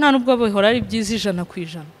kwishimira ariko nta nubwo bihora ari byiza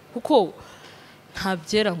 100% kuko nta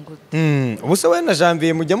byera ngo ubuse we na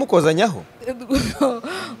Janvier mujya mukozanyaho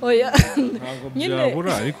oya ntabwo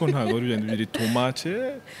byabura ariko ntabwo ari ibintu biri too much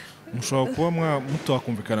mushobora kuba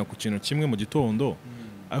mutakumvikana ku kintu kimwe mu gitondo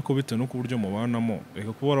ariko bitewe no kuburyo mubanamo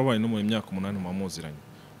reka kuba warabaye no mu myaka 8 mumuziranye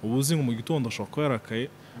ubuzi ngo mu gitondo ashobora kuba yarakaye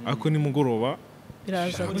ariko nimugoroba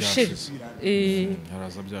biraza gushira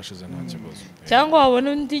haraza byashize nta kibazo cyangwa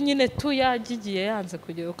wabona undi nyine tu yagigiye yanze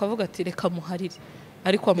kujya ukavuga ati reka muharire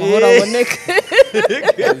ariko amahoro aboneke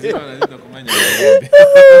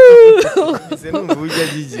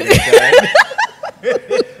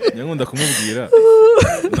nyangunda kumubwira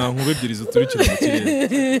nta nkube ebyiri ziturikira mu kirere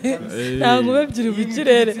nta nkube ebyiri mu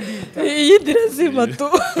kirere iyindi irazima tu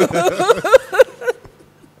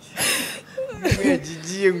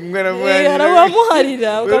yagiye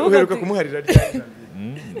aramuharira uheruka kumuharira ryari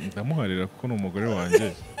ndamuharira kuko ni umugore wanjye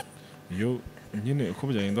iyo nyine uko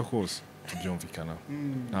byagenda kose tubyumvikana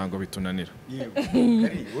ntabwo bitunanira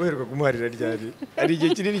uheruka kumuharira ryari ari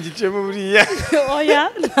igihe kinini giciyemo buriya oya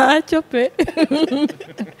ntacyo pe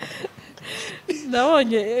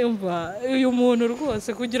ndabonye uyu muntu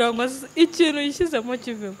rwose kugira ngo ikintu yishyizemo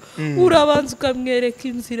kivemo urabanza ukamwereka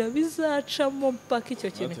inzira bizacamo mpaka icyo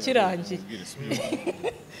kintu kirangiye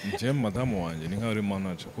njyewe madamu wanjye ni nk'aho ari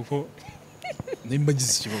manager kuko nimba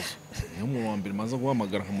ngize ikibazo niyo mu wa mbere maze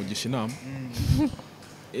guhamagara nkamugisha inama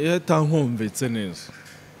iyo atankumvitse neza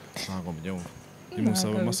ntabwo mbyumva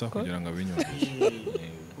bimusaba amasaha kugira ngo abinyumvishe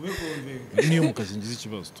niyo mu kazi ngize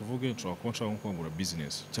ikibazo tuvuge nshobora kuba nshaka nko kwagura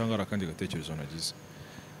business cyangwa ari akandi gatekerezo nagize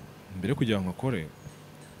mbere kugira ngo akore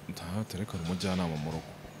ntatereka umujyanama mu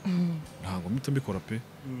rugo ntabwo mpita mbikora pe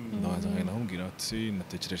ndabanza nkahita namubwira ati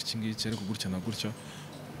natekereje iki ngiki ariko gutya na gutya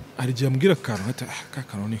hari igihe ambwira akantu ati ka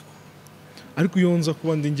kantu niko ariko iyo nza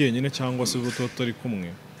kuba ndi njyenyine cyangwa se tuba tutari kumwe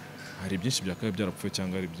hari byinshi byakabaye byarapfuye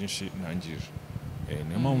cyangwa hari byinshi nangije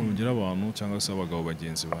niyo mpamvu ngira abantu cyangwa se abagabo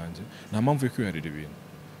bagenzi banjye nta mpamvu yo kwiharira ibintu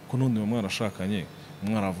ko n'undi mwarashakanye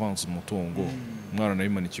mwaravanze umutungo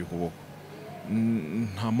mwaranabimanikiye ukuboko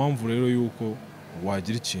nta mpamvu rero yuko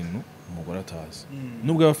wagira ikintu umugore atazi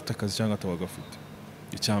nubwo yaba afite akazi cyangwa ataba agafite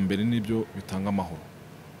icya mbere nibyo bitanga amahoro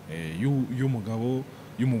y'umugabo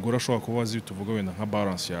y'umugore ashobora kuba azi tuvuga wenda nka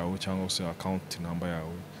balance yawe cyangwa se account number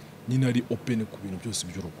yawe nyine ari open ku bintu byose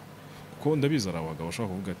by'urugo kuko ndabizi ari abagabo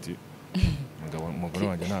bashobora kuvuga ati umugore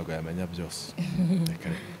wanjye ntabwo yamenya byose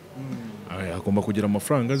agomba kugira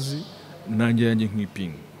amafaranga azi nanjye yanjye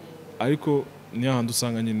nk'ipinga ariko niyo handi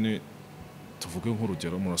usanga nyine tuvuge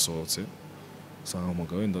nk'urugero murasohotse usanga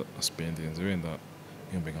umugabo wenda aspendenze wenda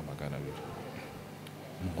nk'ibihumbi nka 200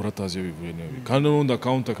 umugore atazi iyo bivuye niyo kandi n'undi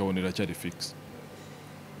account akabonera cyari fix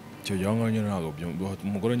cyo yanga nyine ntabwo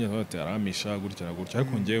umugore nyine ati aramisha gutya na gutya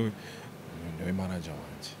ariko njyewe niwe manager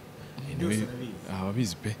wanjye niwe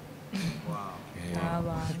ababizi pe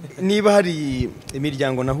niba hari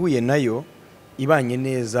imiryango nahuye nayo ibanye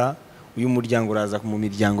neza uyu muryango uraza mu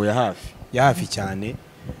miryango ya hafi cyane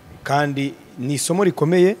kandi ni isomo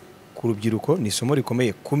rikomeye ku rubyiruko ni isomo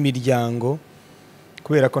rikomeye ku miryango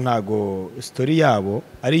kubera ko ntago story yabo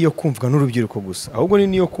ari iyo kumvwa n'urubyiruko gusa ahubwo ni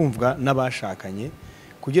niyo kumvwa n'abashakanye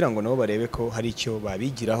kugira ngo nabo barebe ko hari icyo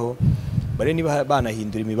babigiraho bare niba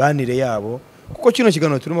banahindura imibanire yabo kuko kino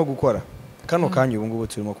kiganiro turimo gukora kano kanya ubu ngubu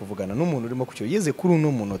turimo kuvugana n'umuntu urimo kucyo yeze kuri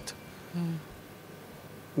uno munota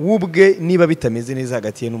ubwe niba bitameze neza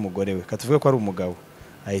hagati ye n'umugore we katuvuga ko ari umugabo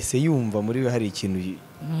ahise yumva muri we hari ikintu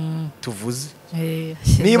tuvuze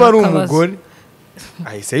niba ari umugore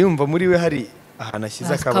ahise yumva muri we hari ahantu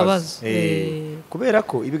ashyize akabazo kubera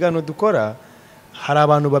ko ibiganiro dukora hari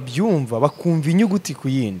abantu babyumva bakumva inyuguti ku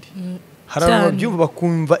yindi hari abantu babyumva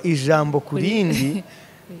bakumva ijambo ku rindi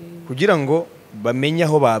kugira ngo bamenye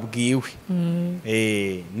aho babwiwe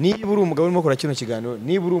niba uri umugabo urimo kora kino kiganiro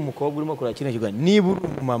niba uri umukobwa urimo kora kino kiganiro niba uri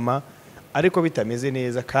umumama ariko bitameze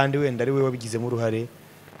neza kandi wenda ari we wabigizemo uruhare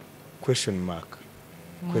question mark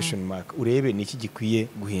urebe ni iki gikwiye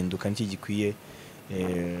guhinduka ni iki gikwiye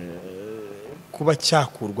kuba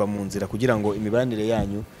cyakurwa mu nzira kugira ngo imibanire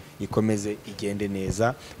yanyu ikomeze igende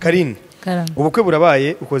neza. Karine, ubukwe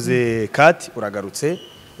burabaye ukoze kati uragarutse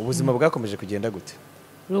ubuzima bwakomeje kugenda gute?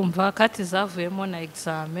 Urumva kati zavuyemo na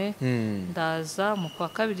examen ndaza mu kwa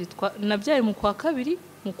kabiri nabyaye mu kwa kabiri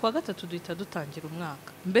mu kwa gatatu duhita dutangira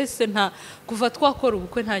umwaka mbese nta kuva twakora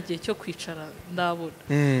ubukwe nta gihe cyo kwicara ndabona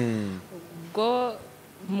ubwo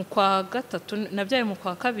mu kwa gatatu nabyaye mu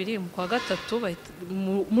kwa kabiri mu kwa gatatu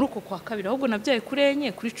muri uko kwa kabiri ahubwo nabyaye kuri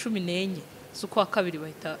enye kuri 14 z'ukwa kabiri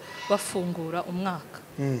bahita bafungura umwaka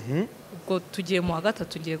ubwo tugiye mu wa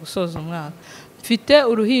gatatu tugiye gusoza umwaka mfite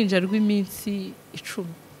uruhinja rw'iminsi 10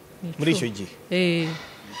 muri icyo gihe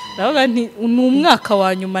ndavuga nti ni umwaka wa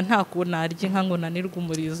nyuma nta kunarya inka ngo nanirwe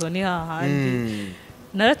umurizo ni hahandi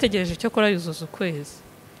narategereje cyo kora yuzuza ukwezi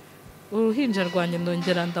uruhinja rwanjye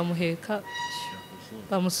ndongera ndamuheka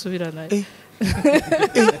bamusubirana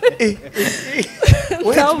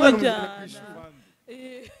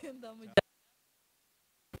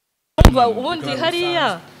ubundi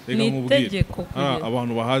hariya ni itegeko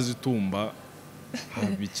abantu bahazi tumba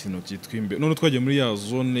haba ikintu cyitwa imbe none twagiye muri ya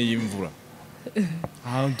zone y'imvura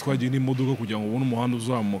ahantu twagiye n'imodoka kugira ngo ubone umuhanda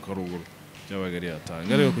uzamuka ruguru byabaga ari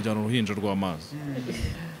yatanga rero kujyana uruhinja rw'amazi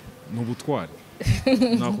n'ubutwari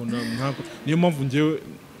niyo mpamvu ngewe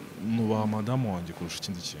nubaha madamu wanjye kurusha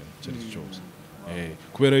ikindi kintu cyari cyose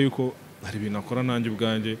kubera yuko hari ibintu akora nanjye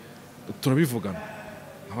ubwanjye turabivugana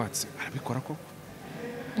nkabatse arabikora koko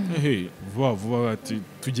vuba vuba bati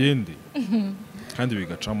tugende kandi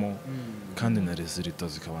bigacamo kandi na resulta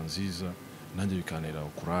zikaba nziza nanjye bikanera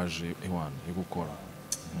courage ewana yo gukora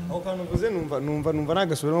aho kantu mvuze numva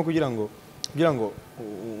nagasubiramo kugira ngo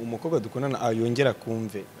umukobwa dukonana yongera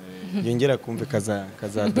kumve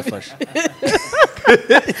kazadufasha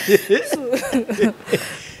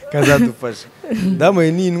kazadufasha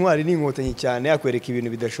ndamuye ni intwari n'inkotanyi cyane yakwereka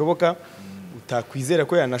ibintu bidashoboka utakwizera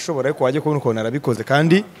ko yanashobora ariko wajye kubona ukuntu arabikoze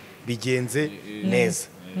kandi bigenze neza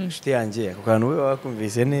inshuti yanjye ako kantu we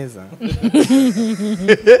wakumvise neza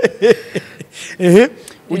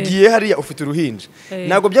ugiye hariya ufite uruhinja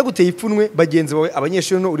ntabwo byaguteye ipfunwe bagenzi bawe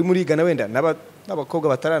abanyeshuri no uri muri igana wenda n'abakobwa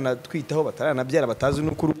bataranatwitaho bataranabyara batazi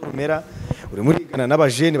n'uko rumera uri muri igana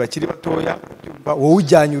n'abajene bakiri batoya wowe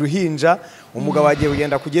ujyanye uruhinja umugabo wagiye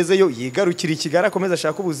kugenda kugezeyo yigarukira ikigara akomeza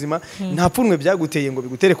ashaka ubuzima nta pfunwe byaguteye ngo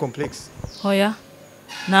bigutere complex hoya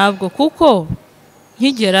ntabwo kuko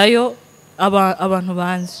nkigerayo abantu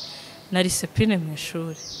banzi na discipline mu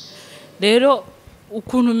ishuri rero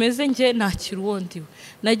ukuntu meze nge nakira uwondiwe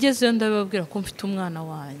nagezeyo ndababwira ko mfite umwana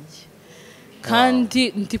wanjye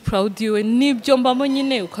kandi ndi proud yiwe nibyo mbamo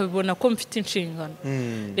nyine ukabibona ko mfite inshingano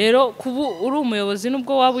rero kuba uri umuyobozi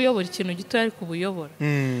nubwo waba uyobora ikintu gito ariko ubuyobora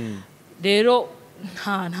rero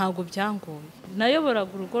ntabwo byangoye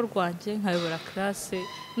nayoboraga urugo rwanjye nkayobora classe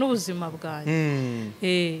n'ubuzima bwanjye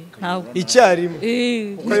icyarimwe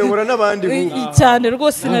ukayobora n'abandi cyane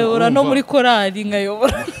rwose nkayobora no muri korali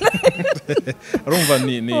nkayobora arumva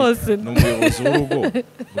ni umuyobozi w'urugo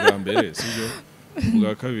bwa mbere sibyo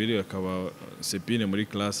bwa kabiri akaba sepine muri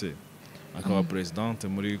classe akaba presidente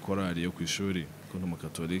muri korali yo ku ishuri ko mu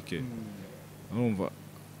katolike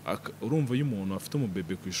urumva iyo umuntu afite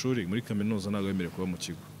umubebe ku ishuri muri kaminuza ntabwo yemerewe kuba mu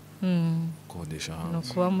kigo kodesha hanze no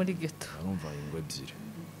kuba muri ghetto urumva ingwe ebyiri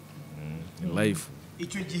life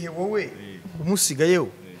icyo gihe wowe umusigayeho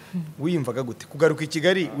wiyumvaga gute kugaruka i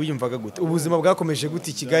Kigali wiyumvaga gute ubuzima bwakomeje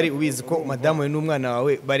gute i Kigali ubizi ko madamu we n'umwana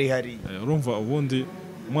wawe bari hari urumva ubundi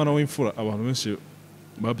umwana w'imfura abantu benshi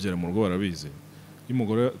babyara mu rugo barabizi iyo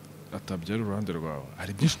umugore atabyara uruhande rwawe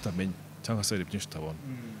hari byinshi utamenya cyangwa se hari byinshi utabona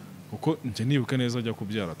kuko njye nibuka neza ajya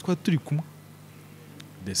kubyara twari turi kumwe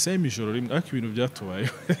the same ijoro rimwe ariko ibintu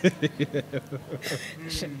byatubayeho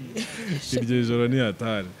iryo joro ni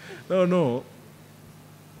hatari no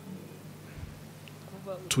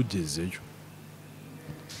tugezeyo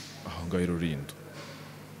aho ngaho Rulindo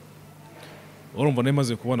urumva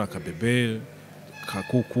nemaze kubona akabebe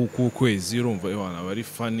KWEZI urumva abana bari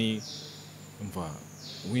funny umva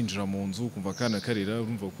winjira mu nzu kumva kana karira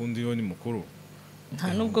urumva kundi yo ni mukuru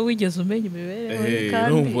nta nubwo wigeze umenya imibereho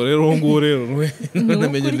kandi urumva rero ngo rero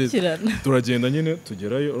namenye neza turagenda nyine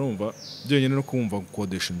tugerayo urumva byenyine no kumva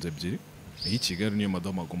gukodesha inzu ebyiri iyi Kigali niyo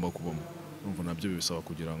madamu agomba kubamo urumva nabyo bisaba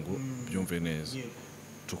kugira ngo byumve neza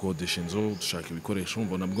tukodesha inzu dushaka ibikoresho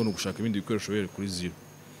urumva nabwo no gushaka ibindi bikoresho bere kuri zero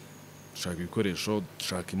dushaka ibikoresho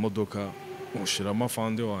dushaka imodoka ushira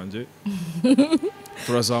amafande wanjye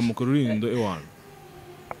turazamuka Rulindo ewana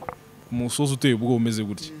umusozi uteye ubwo umeze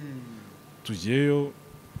gutya tugiyeyo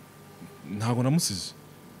ntago namusize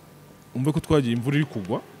umve ko twagiye imvura iri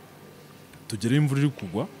kugwa tugere imvura iri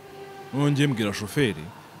kugwa nongeye mbwira shoferi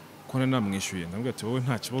ko namwishyuye ndambwira ati wowe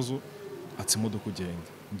nta kibazo atse imodoka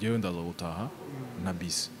ugenda ngewe ndaza gutaha na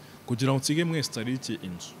bisi kugira ngo nsige mwese tariki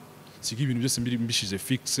inzu nsige ibintu byose mbishize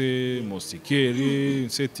fixe musikeri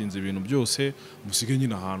setinze ibintu byose musige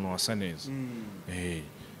nyine ahantu hasa neza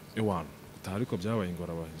ewana utaha ariko byabaye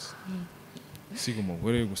ingorabahizi siga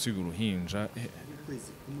umugore gusiga uruhinja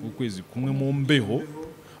ukwezi kumwe mu mbeho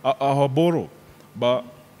aho boro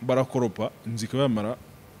barakoropa nzika bamara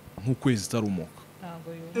nk'ukwezi tarumuka ntabwo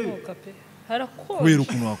yumuka pe harakonje kubera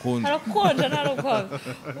ukuntu hakonje harakonje narakonje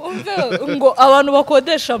umve ngo abantu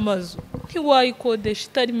bakodesha amazu ntiwayikodesha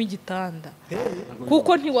itarimo igitanda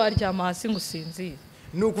kuko ntiwaryama hasi ngo usinzire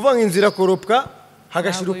ni ukuvanga inzira koropka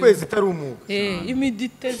hagashira ukwezi tarumuka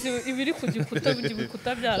imiditezi ibiri ku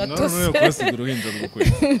gikuta byaratose none kwasiga uruhinja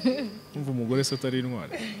rw'ukwezi umva umugore se atari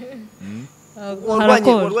intwari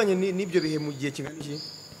warwanye n'ibyo bihe mu gihe kingana iki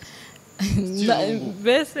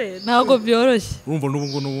mbese ntabwo byoroshye urumva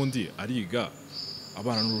n'ubundi ariga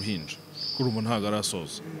abana n'uruhinja kuri ubu ntabwo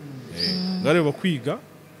arasoza ngareba kwiga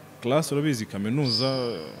class urabizi kaminuza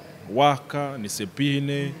waka ni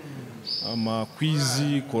sepine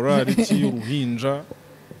amakwizi koraliti uruhinja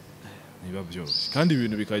niba byoroshye kandi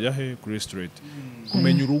ibintu bikajya he kuri straight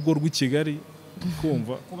kumenya urugo rw'Ikigali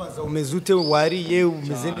kumva kubaza umeze ute wariye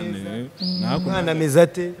umeze neza mwana ameze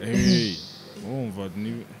ate umva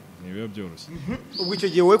niba byoroshye ubwo icyo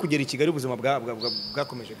gihe wowe kugera I Kigali ubuzima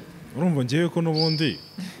bwakomeje urumva ngiye ko n'ubundi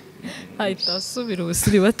ahita asubira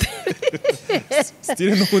ubusiribateri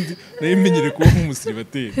stile n'ubundi nayimenyere kuba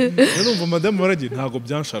nk'umusiribateri urumva madamu waragiye ntago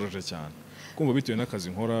byansharuje cyane kumva bitewe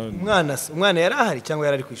n'akazi nkora umwana yari ahari cyangwa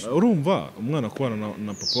yari ari ku ishuri urumva umwana kubana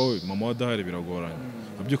na papa we mama wa dahari biragoranye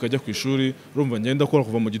abyuka ajya ku ishuri urumva ngenda akora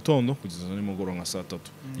kuva mu gitondo kugeza nimugoroba nka saa 3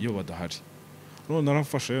 iyo badahari none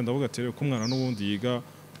narafashe ndavuga ati ko umwana n'ubundi yiga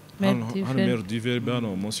hano mer diver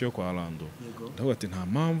hano munsi yo kwa Lando ndavuga ati nta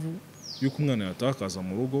mpamvu yuko umwana yatakaza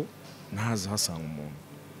mu rugo ntaza hasanga umuntu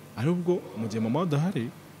aribwo mu gihe mama adahari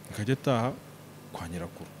ikajya ataha kwa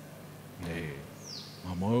nyirakuru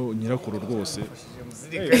mama nyirakuru rwose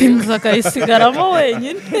inzu akayisigaramo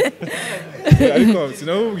wenyine ariko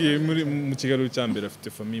sinabubwiye mu kiganiro cya mbere afite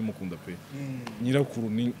famille mukunda pe nyirakuru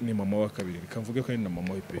ni mama wa kabiri bikamvuga ko ari na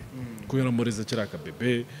mama we pe ko yaramureza kira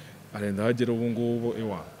akabebe arenda hagera ubu ngubu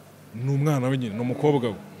ewa n'umwana we nyine n'umukobwa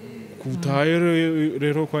we kutaye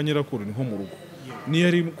rero kwa nyirakuru ni nko mu rugo ni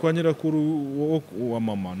yari kwa nyirakuru wa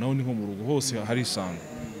mama nawe ni nko mu rugo hose hari isanga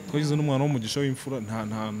twagize n'umwana w'umugisha w'imfura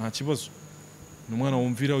nta kibazo n'umwana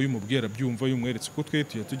wumvira uyimubwira byumva yumweretse ko twe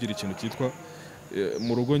tugira ikintu cyitwa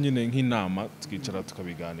mu rugo nyine nk'inama twicara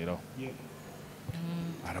tukabiganiraho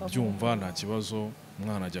arabyumva nta kibazo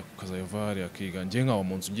umwana ajya ku kazayivari akiga ngiye nkawa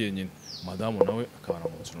mu nzu ngiye nyine madamu nawe akabana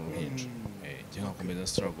mu nzu n'uruhinja ngiye nkakomeza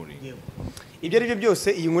struggling ibyo ari byo byose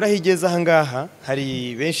iyi nkuru aho igeze aha ngaha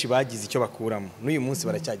hari benshi bagize icyo bakuramo n'uyu munsi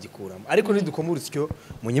baracyagikuramo ariko nidukoma urusyo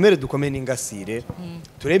munyemere dukome n'ingasire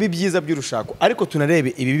turebe ibyiza by'urushako ariko tunarebe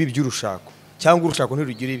ibibi by'urushako cyangwa urushako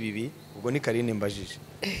ntirugira ibibi ubwo ni Karine mbajije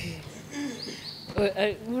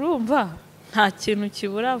urumva nta kintu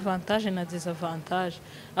kibura avantage na disavantage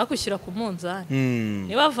akushyira ku munzani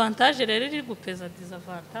niba avantage rero iri gupeza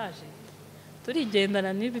disavantage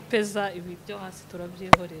turigendana n'ibipeza ibi byo hasi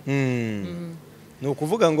turabyihorera ni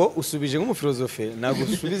ukuvuga ngo usubije nk'umufilozofe ntabwo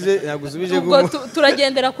usubije ubwo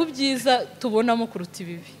turagendera ku byiza tubonamo kuruta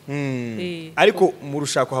ibibi ariko mu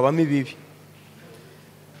rushako habamo ibibi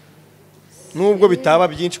nubwo bitaba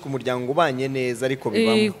byinshi ku muryango ubanye neza ariko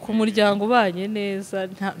bibamo ku muryango ubanye neza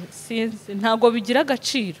ntago bigira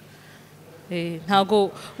agaciro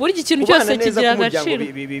ntago buri ikintu cyose kigira agaciro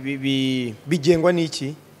bigengwa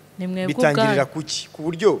n'iki bitangirira kuki ku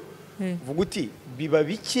buryo vuga uti biba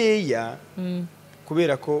bikeya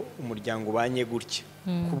kubera ko umuryango ubanye gutya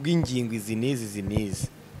kubw'ingingo izi n'izi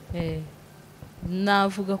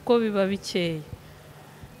navuga ko biba bikeya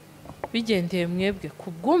bigendeye mwebwe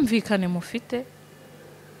ku bwumvikane mufite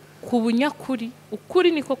ku bunyakuri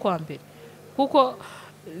ukuri niko kwa mbere kuko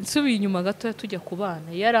nsubiye inyuma gato tujya ku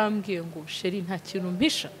bana yarambwiye ngo sheri nta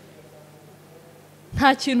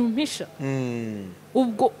kintu mpisha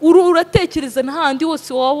ubwo uratekereza n'ahandi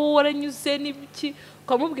hose waba waranyuze n'ibiki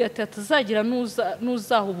ukamubwira ati atazagira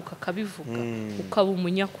n'uzahubuka akabivuga ukaba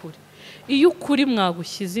umunyakuri iyo ukuri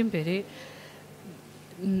mwagushyize imbere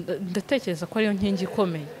ndatekereza ko ariyo nkingi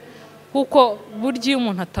ikomeye kuko burya iyo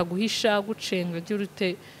umuntu ataguhisha gucenga agira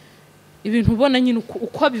ute ibintu ubona nyine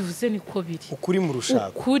uko abivuze niko biri ukuri mu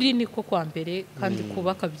rushako ukuri niko kwa mbere kandi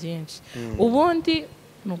kubaka byinshi ubundi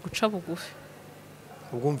ni uguca bugufi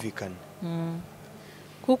ubwumvikane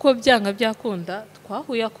kuko byanga byakunda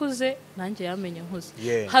twahuye akuze nanjye yamenye nkuze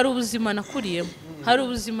hari ubuzima nakuriyemo hari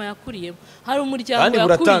ubuzima yakuriyemo hari umuryango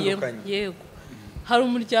yakuriyemo yego hari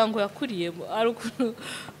umuryango yakuriyemo ari ukuntu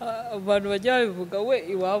abantu bajya babivuga we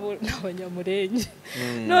iwabo n'abanyamurenge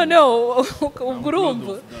noneho ubwo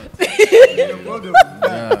urumva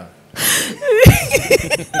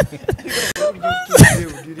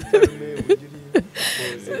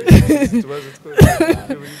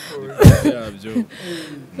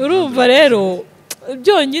urumva rero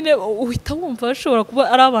byonyine uhita wumva bashobora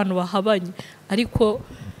kuba ari abantu bahabanye ariko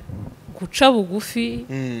guca bugufi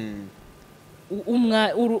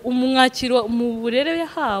umwakiro mu burere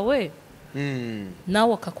yahawe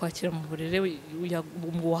nawe akakwakira mu burere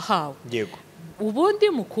wahawe ubundi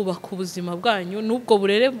mukubaka ubuzima bwanyu n'ubwo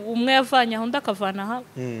burere umwe yavanye aho undi akavana aha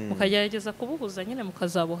mukagerageza kubuhuza nyine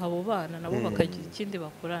mukazabuha abo bana nabo bakagira ikindi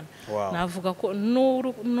bakorana. Navuga ko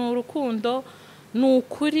n'urukundo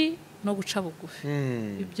n'ukuri no guca bugufi.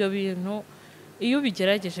 Ibyo bintu iyo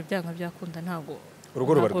ubigerageje byanga byakunda ntago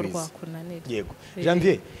urugo ruba rwiza. Yego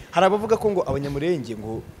Janvier, hari abavuga ko ngo abanyamurenge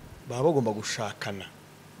ngo baba bagomba gushakana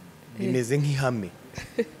bimeze nk'ihame.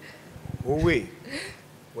 Wowe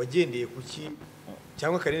wagendeye kuki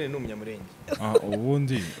cyangwa Karine n'umunyamurenge?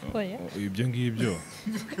 Ubundi ibyo ngibyo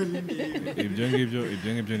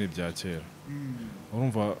ni bya kera.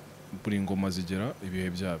 Urumva buri ngoma zigera ibihe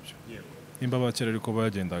byabyo. Nimba abakera ariko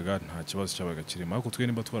bagendaga nta kibazo cyabaga kirimo, ariko twe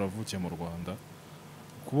nimba twaravukiye mu Rwanda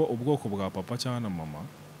kuba ubwoko bwa papa cyangwa na mama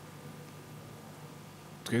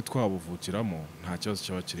twe twabuvukiramo nta kibazo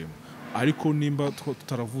cyaba kirimo, ariko nimba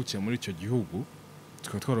tutaravukiye muri icyo gihugu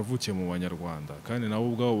twe twaravukiye mu Banyarwanda kandi nabo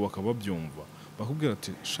ubwabo bakababyumva bakubwira ati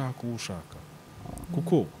shaka uwo ushaka,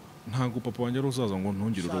 kuko ntago papa wanjye azaza ngo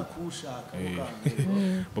ntungire urugo.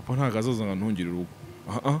 Papa ntago azaza ngo ntungire urugo,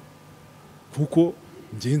 kuko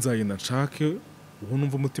njye nzagenda nshake ubu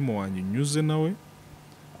numva umutima wanjye unyuze nawe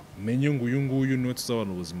menye ngo uyu nguyu niwe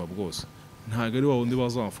tuzabana ubuzima bwose. Ntago ari wundi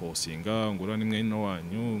bazamfosinga ngo urane mwene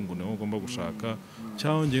wanyu ngo nawe ugomba gushaka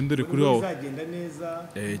cyangwa ngendere kuri wawe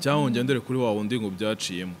cyangwa ngendere kuri wawe undi ngo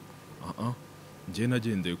byaciyemo. Njye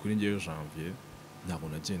nagendeye kuri njyewe Janvier, ntabwo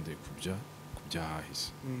nagendeye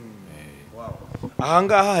kubyahahise.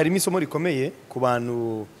 Ahangaha harimo isomo rikomeye ku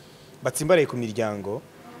bantu batsimbaraye ku miryango,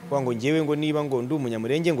 kuvuga ngo njyewe ngo niba ngo ndi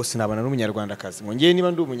umunyamurenge ngo sinabana n'umunyarwandakazi, ngo njyewe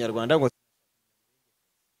niba ndi umunyarwanda ngo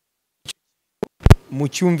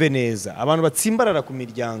mucyumve neza. Abantu batsimbarara ku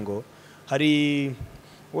miryango, hari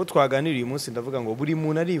uwo twaganiriye uyu munsi ndavuga ngo buri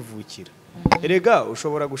muntu arivukira. Erega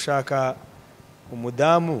ushobora gushaka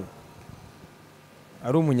umudamu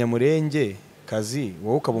ari umunyamurenge kazi,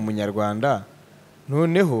 wowe ukaba umunyarwanda,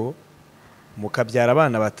 noneho mukabyara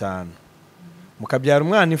abana 5, mukabyara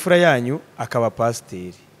umwana imfura yanyu akaba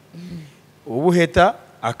pasiteri, ubuheta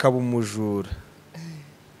akaba umujura,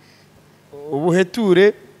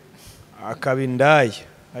 ubuheture akaba indaya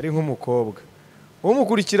ari nk'umukobwa, uwo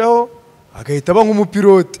mukurikiraho agahita aba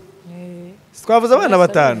nk'umupilote. Twavuze abana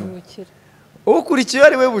 5, ukurikiye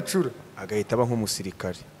ari we bucura agahita aba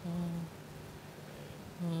nk'umusirikare.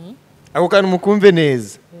 Ako kantu mukumve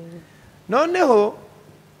neza. Noneho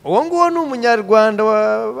uwo nguwo ni umunyarwanda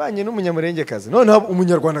wabanye n'umunyamurengekazi, noneho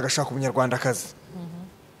umunyarwanda agashaka umunyarwandakazi,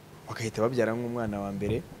 bagahita babyara nk'umwana wa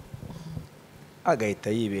mbere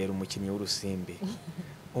agahita yibera umukinnyi w'urusimbi,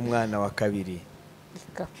 umwana wa kabiri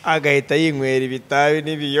agahita yinywera ibitabi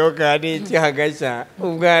n'ibiyoga n'iki hagashya,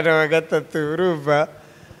 umwana wa gatatu urumva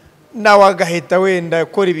nawe agahita wenda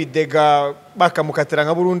akora ibidega bakamukatira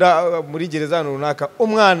nka burunda muri gereza runaka,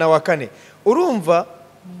 umwana wa 4 urumva.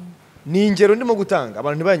 Ni ingero ndimo gutanga,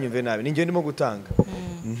 abantu ntibanyumve nabi, ni ingero ndimo gutanga.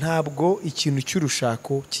 Ntabwo ikintu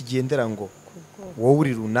cy'urushako kigendera ngo wowe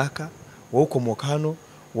uri runaka, wowe ukomoka hano,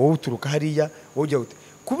 wowe uturuka hariya, wowe ujya gute,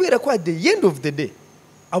 kubera ko at the end of the day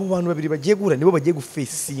abo bantu babiri bagiye guhura nibo bagiye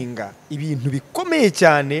gufesinga ibintu bikomeye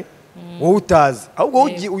cyane wowe utazi, ahubwo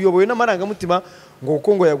uyoboye n'amarangamutima ngo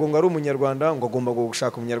uko ngo yagonga ari umunyarwanda ngo agomba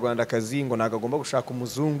gushaka umunyarwandakazi, ngo ntago agomba gushaka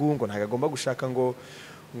umuzungu, ngo ntago agomba gushaka ngo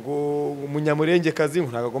umunyamurengekazi, ngo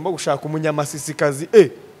ntago agomba gushaka umunyamasisikazi.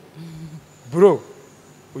 Bro,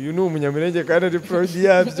 uyu ni umunyamurenge kandi ari proud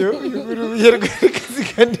yabyo, umunyarwandakazi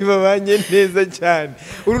kandi babanye neza cyane.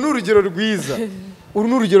 Uru ni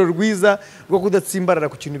urugero rwiza rwo kudatsimbarara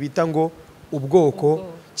ku kintu bita ngo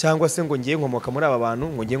ubwoko, cyangwa se ngo ngiye nkomoka muri aba bantu,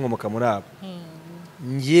 ngo ngiye nkomoka muri aba.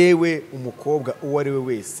 Ngewe umukobwa uwo ari we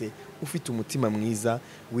wese ufite umutima mwiza,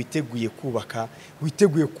 witeguye kubaka,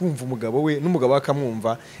 witeguye kumva umugabo we n'umugabo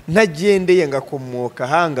akamwumva, ntagendeye ngakomoka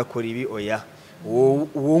hanga kora ibi, oya,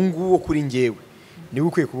 uwo nguwo kuri ngewe niwe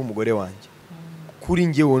ukwiye kuba umugore wanjye, kuri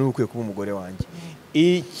ngewe niwe ukwiye kuba umugore wanjye.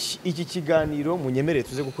 Iki kiganiro munyemerere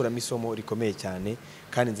tuze gukuramo isomo rikomeye cyane,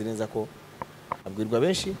 kandi nzi neza ko abwirwa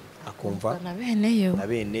benshi akumva na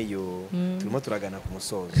beneyo. Turimo turagana ku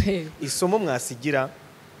musozo. Isomo mwasigira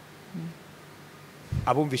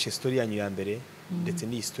abumvishe story yanyu ya mbere ndetse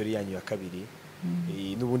n'iyi story yanyu ya kabiri,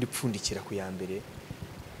 n'ubundi pfundikira ku ya mbere,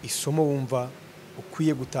 isomo wumva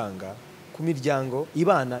ukwiye gutanga ku miryango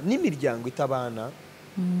ibana n'imiryango itabana,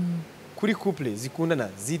 kuri couple zikundana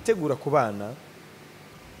zitegura ku bana,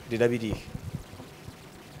 rirabirihe?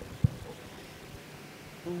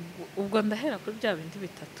 Ubwo ndahera kuri bya bindi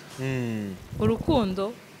 3: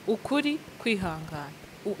 urukundo, ukuri, kwihangana.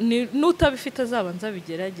 Nutabifite azabanza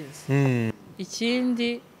bigerageze.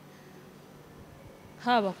 Ikindi,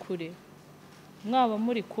 haba kure mwaba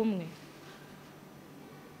muri kumwe,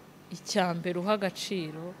 icyambere uha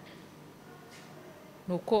agaciro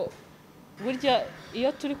nuko burya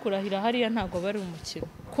iyo turi kurahira hariya ntago bari umukino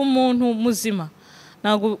ku muntu muzima,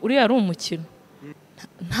 ntago uriya ari umukino,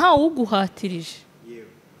 nta uguhatirije.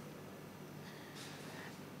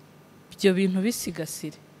 Ibyo bintu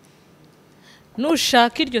bisigasire,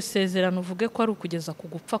 nushaka iryo sezerano uvuge ko ari ukugeza ku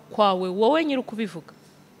gupfa kwawe wowe nyiri kubivuga,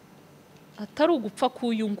 atari ugupfa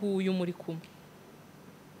k'uyu nguyu muri kumwe,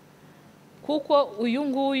 kuko uyu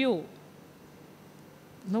nguyu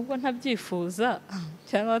nubwo ntabyifuza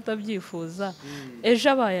cyangwa atabyifuza ejo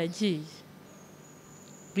abaye agiye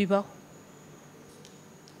bibaho,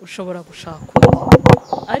 ushobora gushaka undi,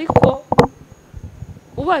 ariko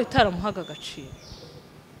ubaye utaramuhaga agaciro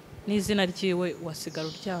n'izina ryiwe wasigara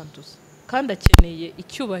uryanduza, kandi akeneye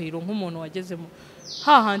icyubahiro nk'umuntu wagezemo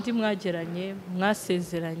hahandi mwageranye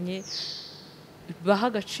mwasezeranye, baha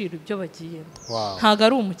agaciro ibyo bagiyemo. Ntago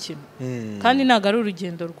ari umukino kandi ntago ari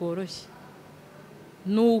urugendo rworoshye,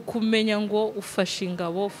 ni ukumenya ngo ufashe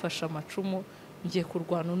ingabo, ufashe amacumu, ngiye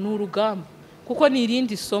kurwana n'urugamba, kuko ni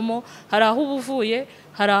irindi somo. Hari aho uba uvuye,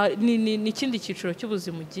 hari n'ikindi cyiciro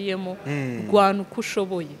cy'ubuzima ugiyemo. Rwana uko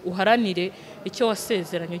ushoboye, uharanire icyo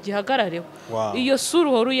wasezeranye, ugihagarareho. Iyo sura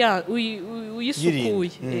uhora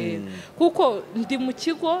uyisukuye, kuko ndi mu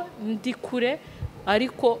kigo, ndi kure,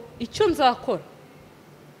 ariko icyo nzakora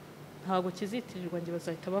ntabwo kizitirirwa ngo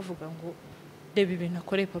bazahita bavuga ngo reba ibintu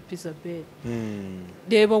akoreye Papa Isabelle,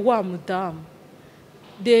 reba wa mudamu,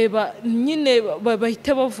 reba nyine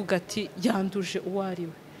bahita bavuga ati yanduje uwo ari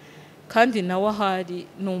we, kandi nawe ahari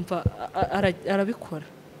numva arabikora.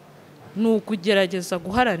 Ni ukugerageza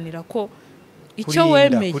guharanira ko icyo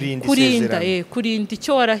wemeye kurinda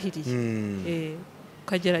icyo warahiriye,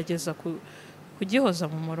 ukagerageza kugihoza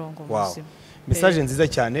mu murongo muzima. Message nziza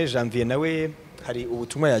cyane. Janvier nawe hari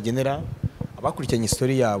ubutumwa yagenera abakurikiranye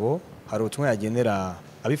story yabo, hari ubutumwa yagenera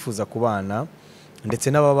abifuza kubana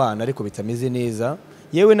ndetse n'ababana ariko bitameze neza,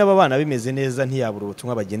 yewe n'ababana bimeze neza ntiyabura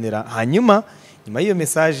ubutumwa bagenera. Hanyuma nyuma y'iyo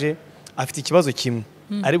message afite ikibazo kimwe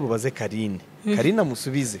ari bubaze Karine, Karine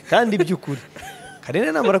amusubize, kandi by'ukuri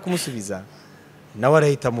Karine namara kumusubiza nawe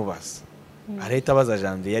arahita amubaza, arahita abaza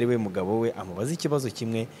Janvier ari we mugabo we, amubaza ikibazo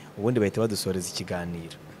kimwe, ubundi bahita badusoreza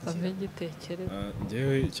ikiganiro.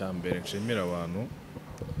 Njyewe icyambere nshimira abantu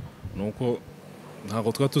nuko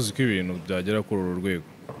ntabwo twari tuzi ko ibintu byagera kuri uru rwego,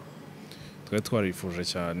 twari twarifuje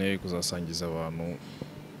cyane kuzasangiza abantu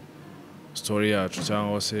story yacu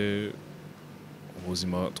cyangwa se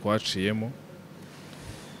ubuzima twaciyemo.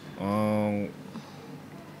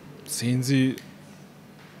 Sinzi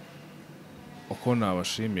uko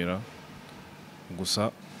nabashimira,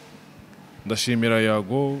 gusa ndashimira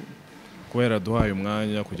Yago kubera duhaye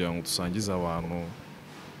umwanya kugira ngo dusangize abantu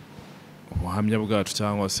ubuhamya bwacu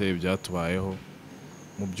cyangwa se ibyatubayeho.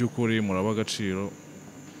 Mu by'ukuri muraba agaciro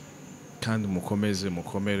kandi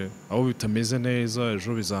mukomere, aho bitameze neza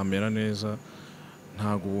ejo bizamera neza.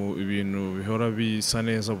 Ntago ibintu bihora bisa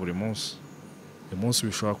neza buri munsi, umunsi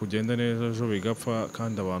bishobora kugenda neza ejo bigapfa,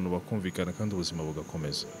 kandi abantu bakumvikana kandi ubuzima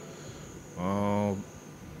bugakomeza.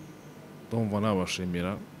 Ndumva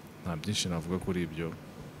nabashimira, nta byinshi navuga kuri ibyo.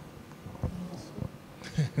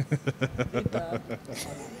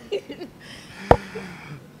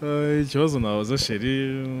 Ikibazo nabaza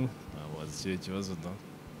Sheri, nabaza ikibazo da.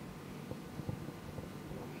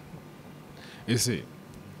 Ese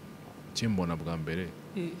kimbona bwa mbere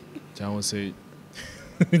cyangwa se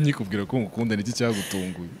nyikubwira ko ngukunda niki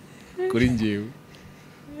cyagutunguye kuri njyewe?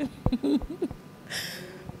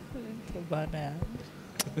 Bana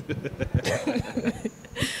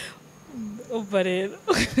rero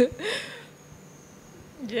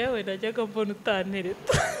njyewe najyaga mbona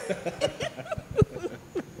utantereta,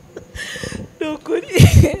 ni ukuri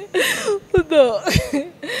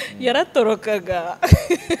yaratorokaga,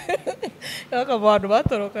 abantu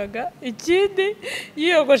batorokaga. Ikindi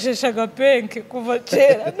yiyogosheshaga penke kuva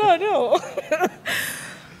kera, noneho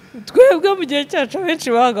twebwe mu gihe cyacu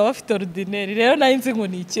abenshi babaga bafite ordinaire, rero nayo nzi ngo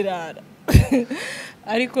ni ikirara,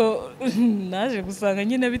 ariko naje gusanga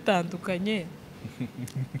nyine bitandukanye.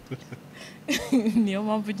 Niyo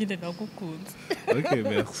mpamvu nyine nagukunze. Okay,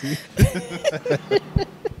 merci.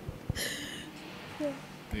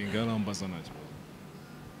 Ingana mbaza nacyo.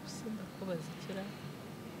 Sindakubaza ikira.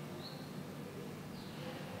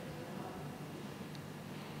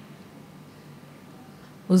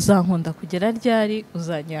 Uzankunda kugera ryari,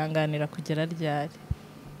 uzanyanganira kugera ryari?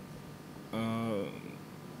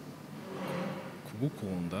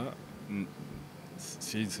 Kugukunda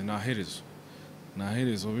si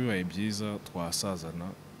naherezo bibaye byiza twasazana.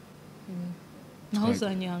 Naho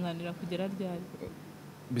uzanyanganira kugera ryari?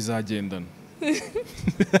 Bizagendana.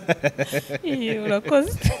 Iyo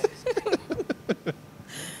urakoze.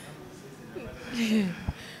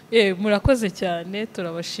 murakoze cyane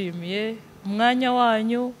turabashimiye umwanya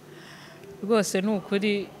wanyu rwose ni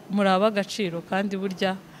ukuri muraba agaciro kandi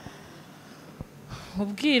burya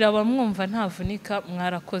ubwira abamwumva ntavunika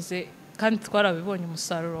mwarakoze kandi twarabibonye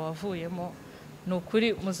umusaruro wavuyemo ni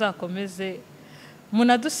ukuri muzakomeze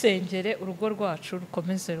munadusengere urugo rwacu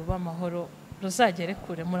rukomeze ruba amahoro ruzagere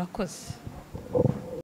kure murakoze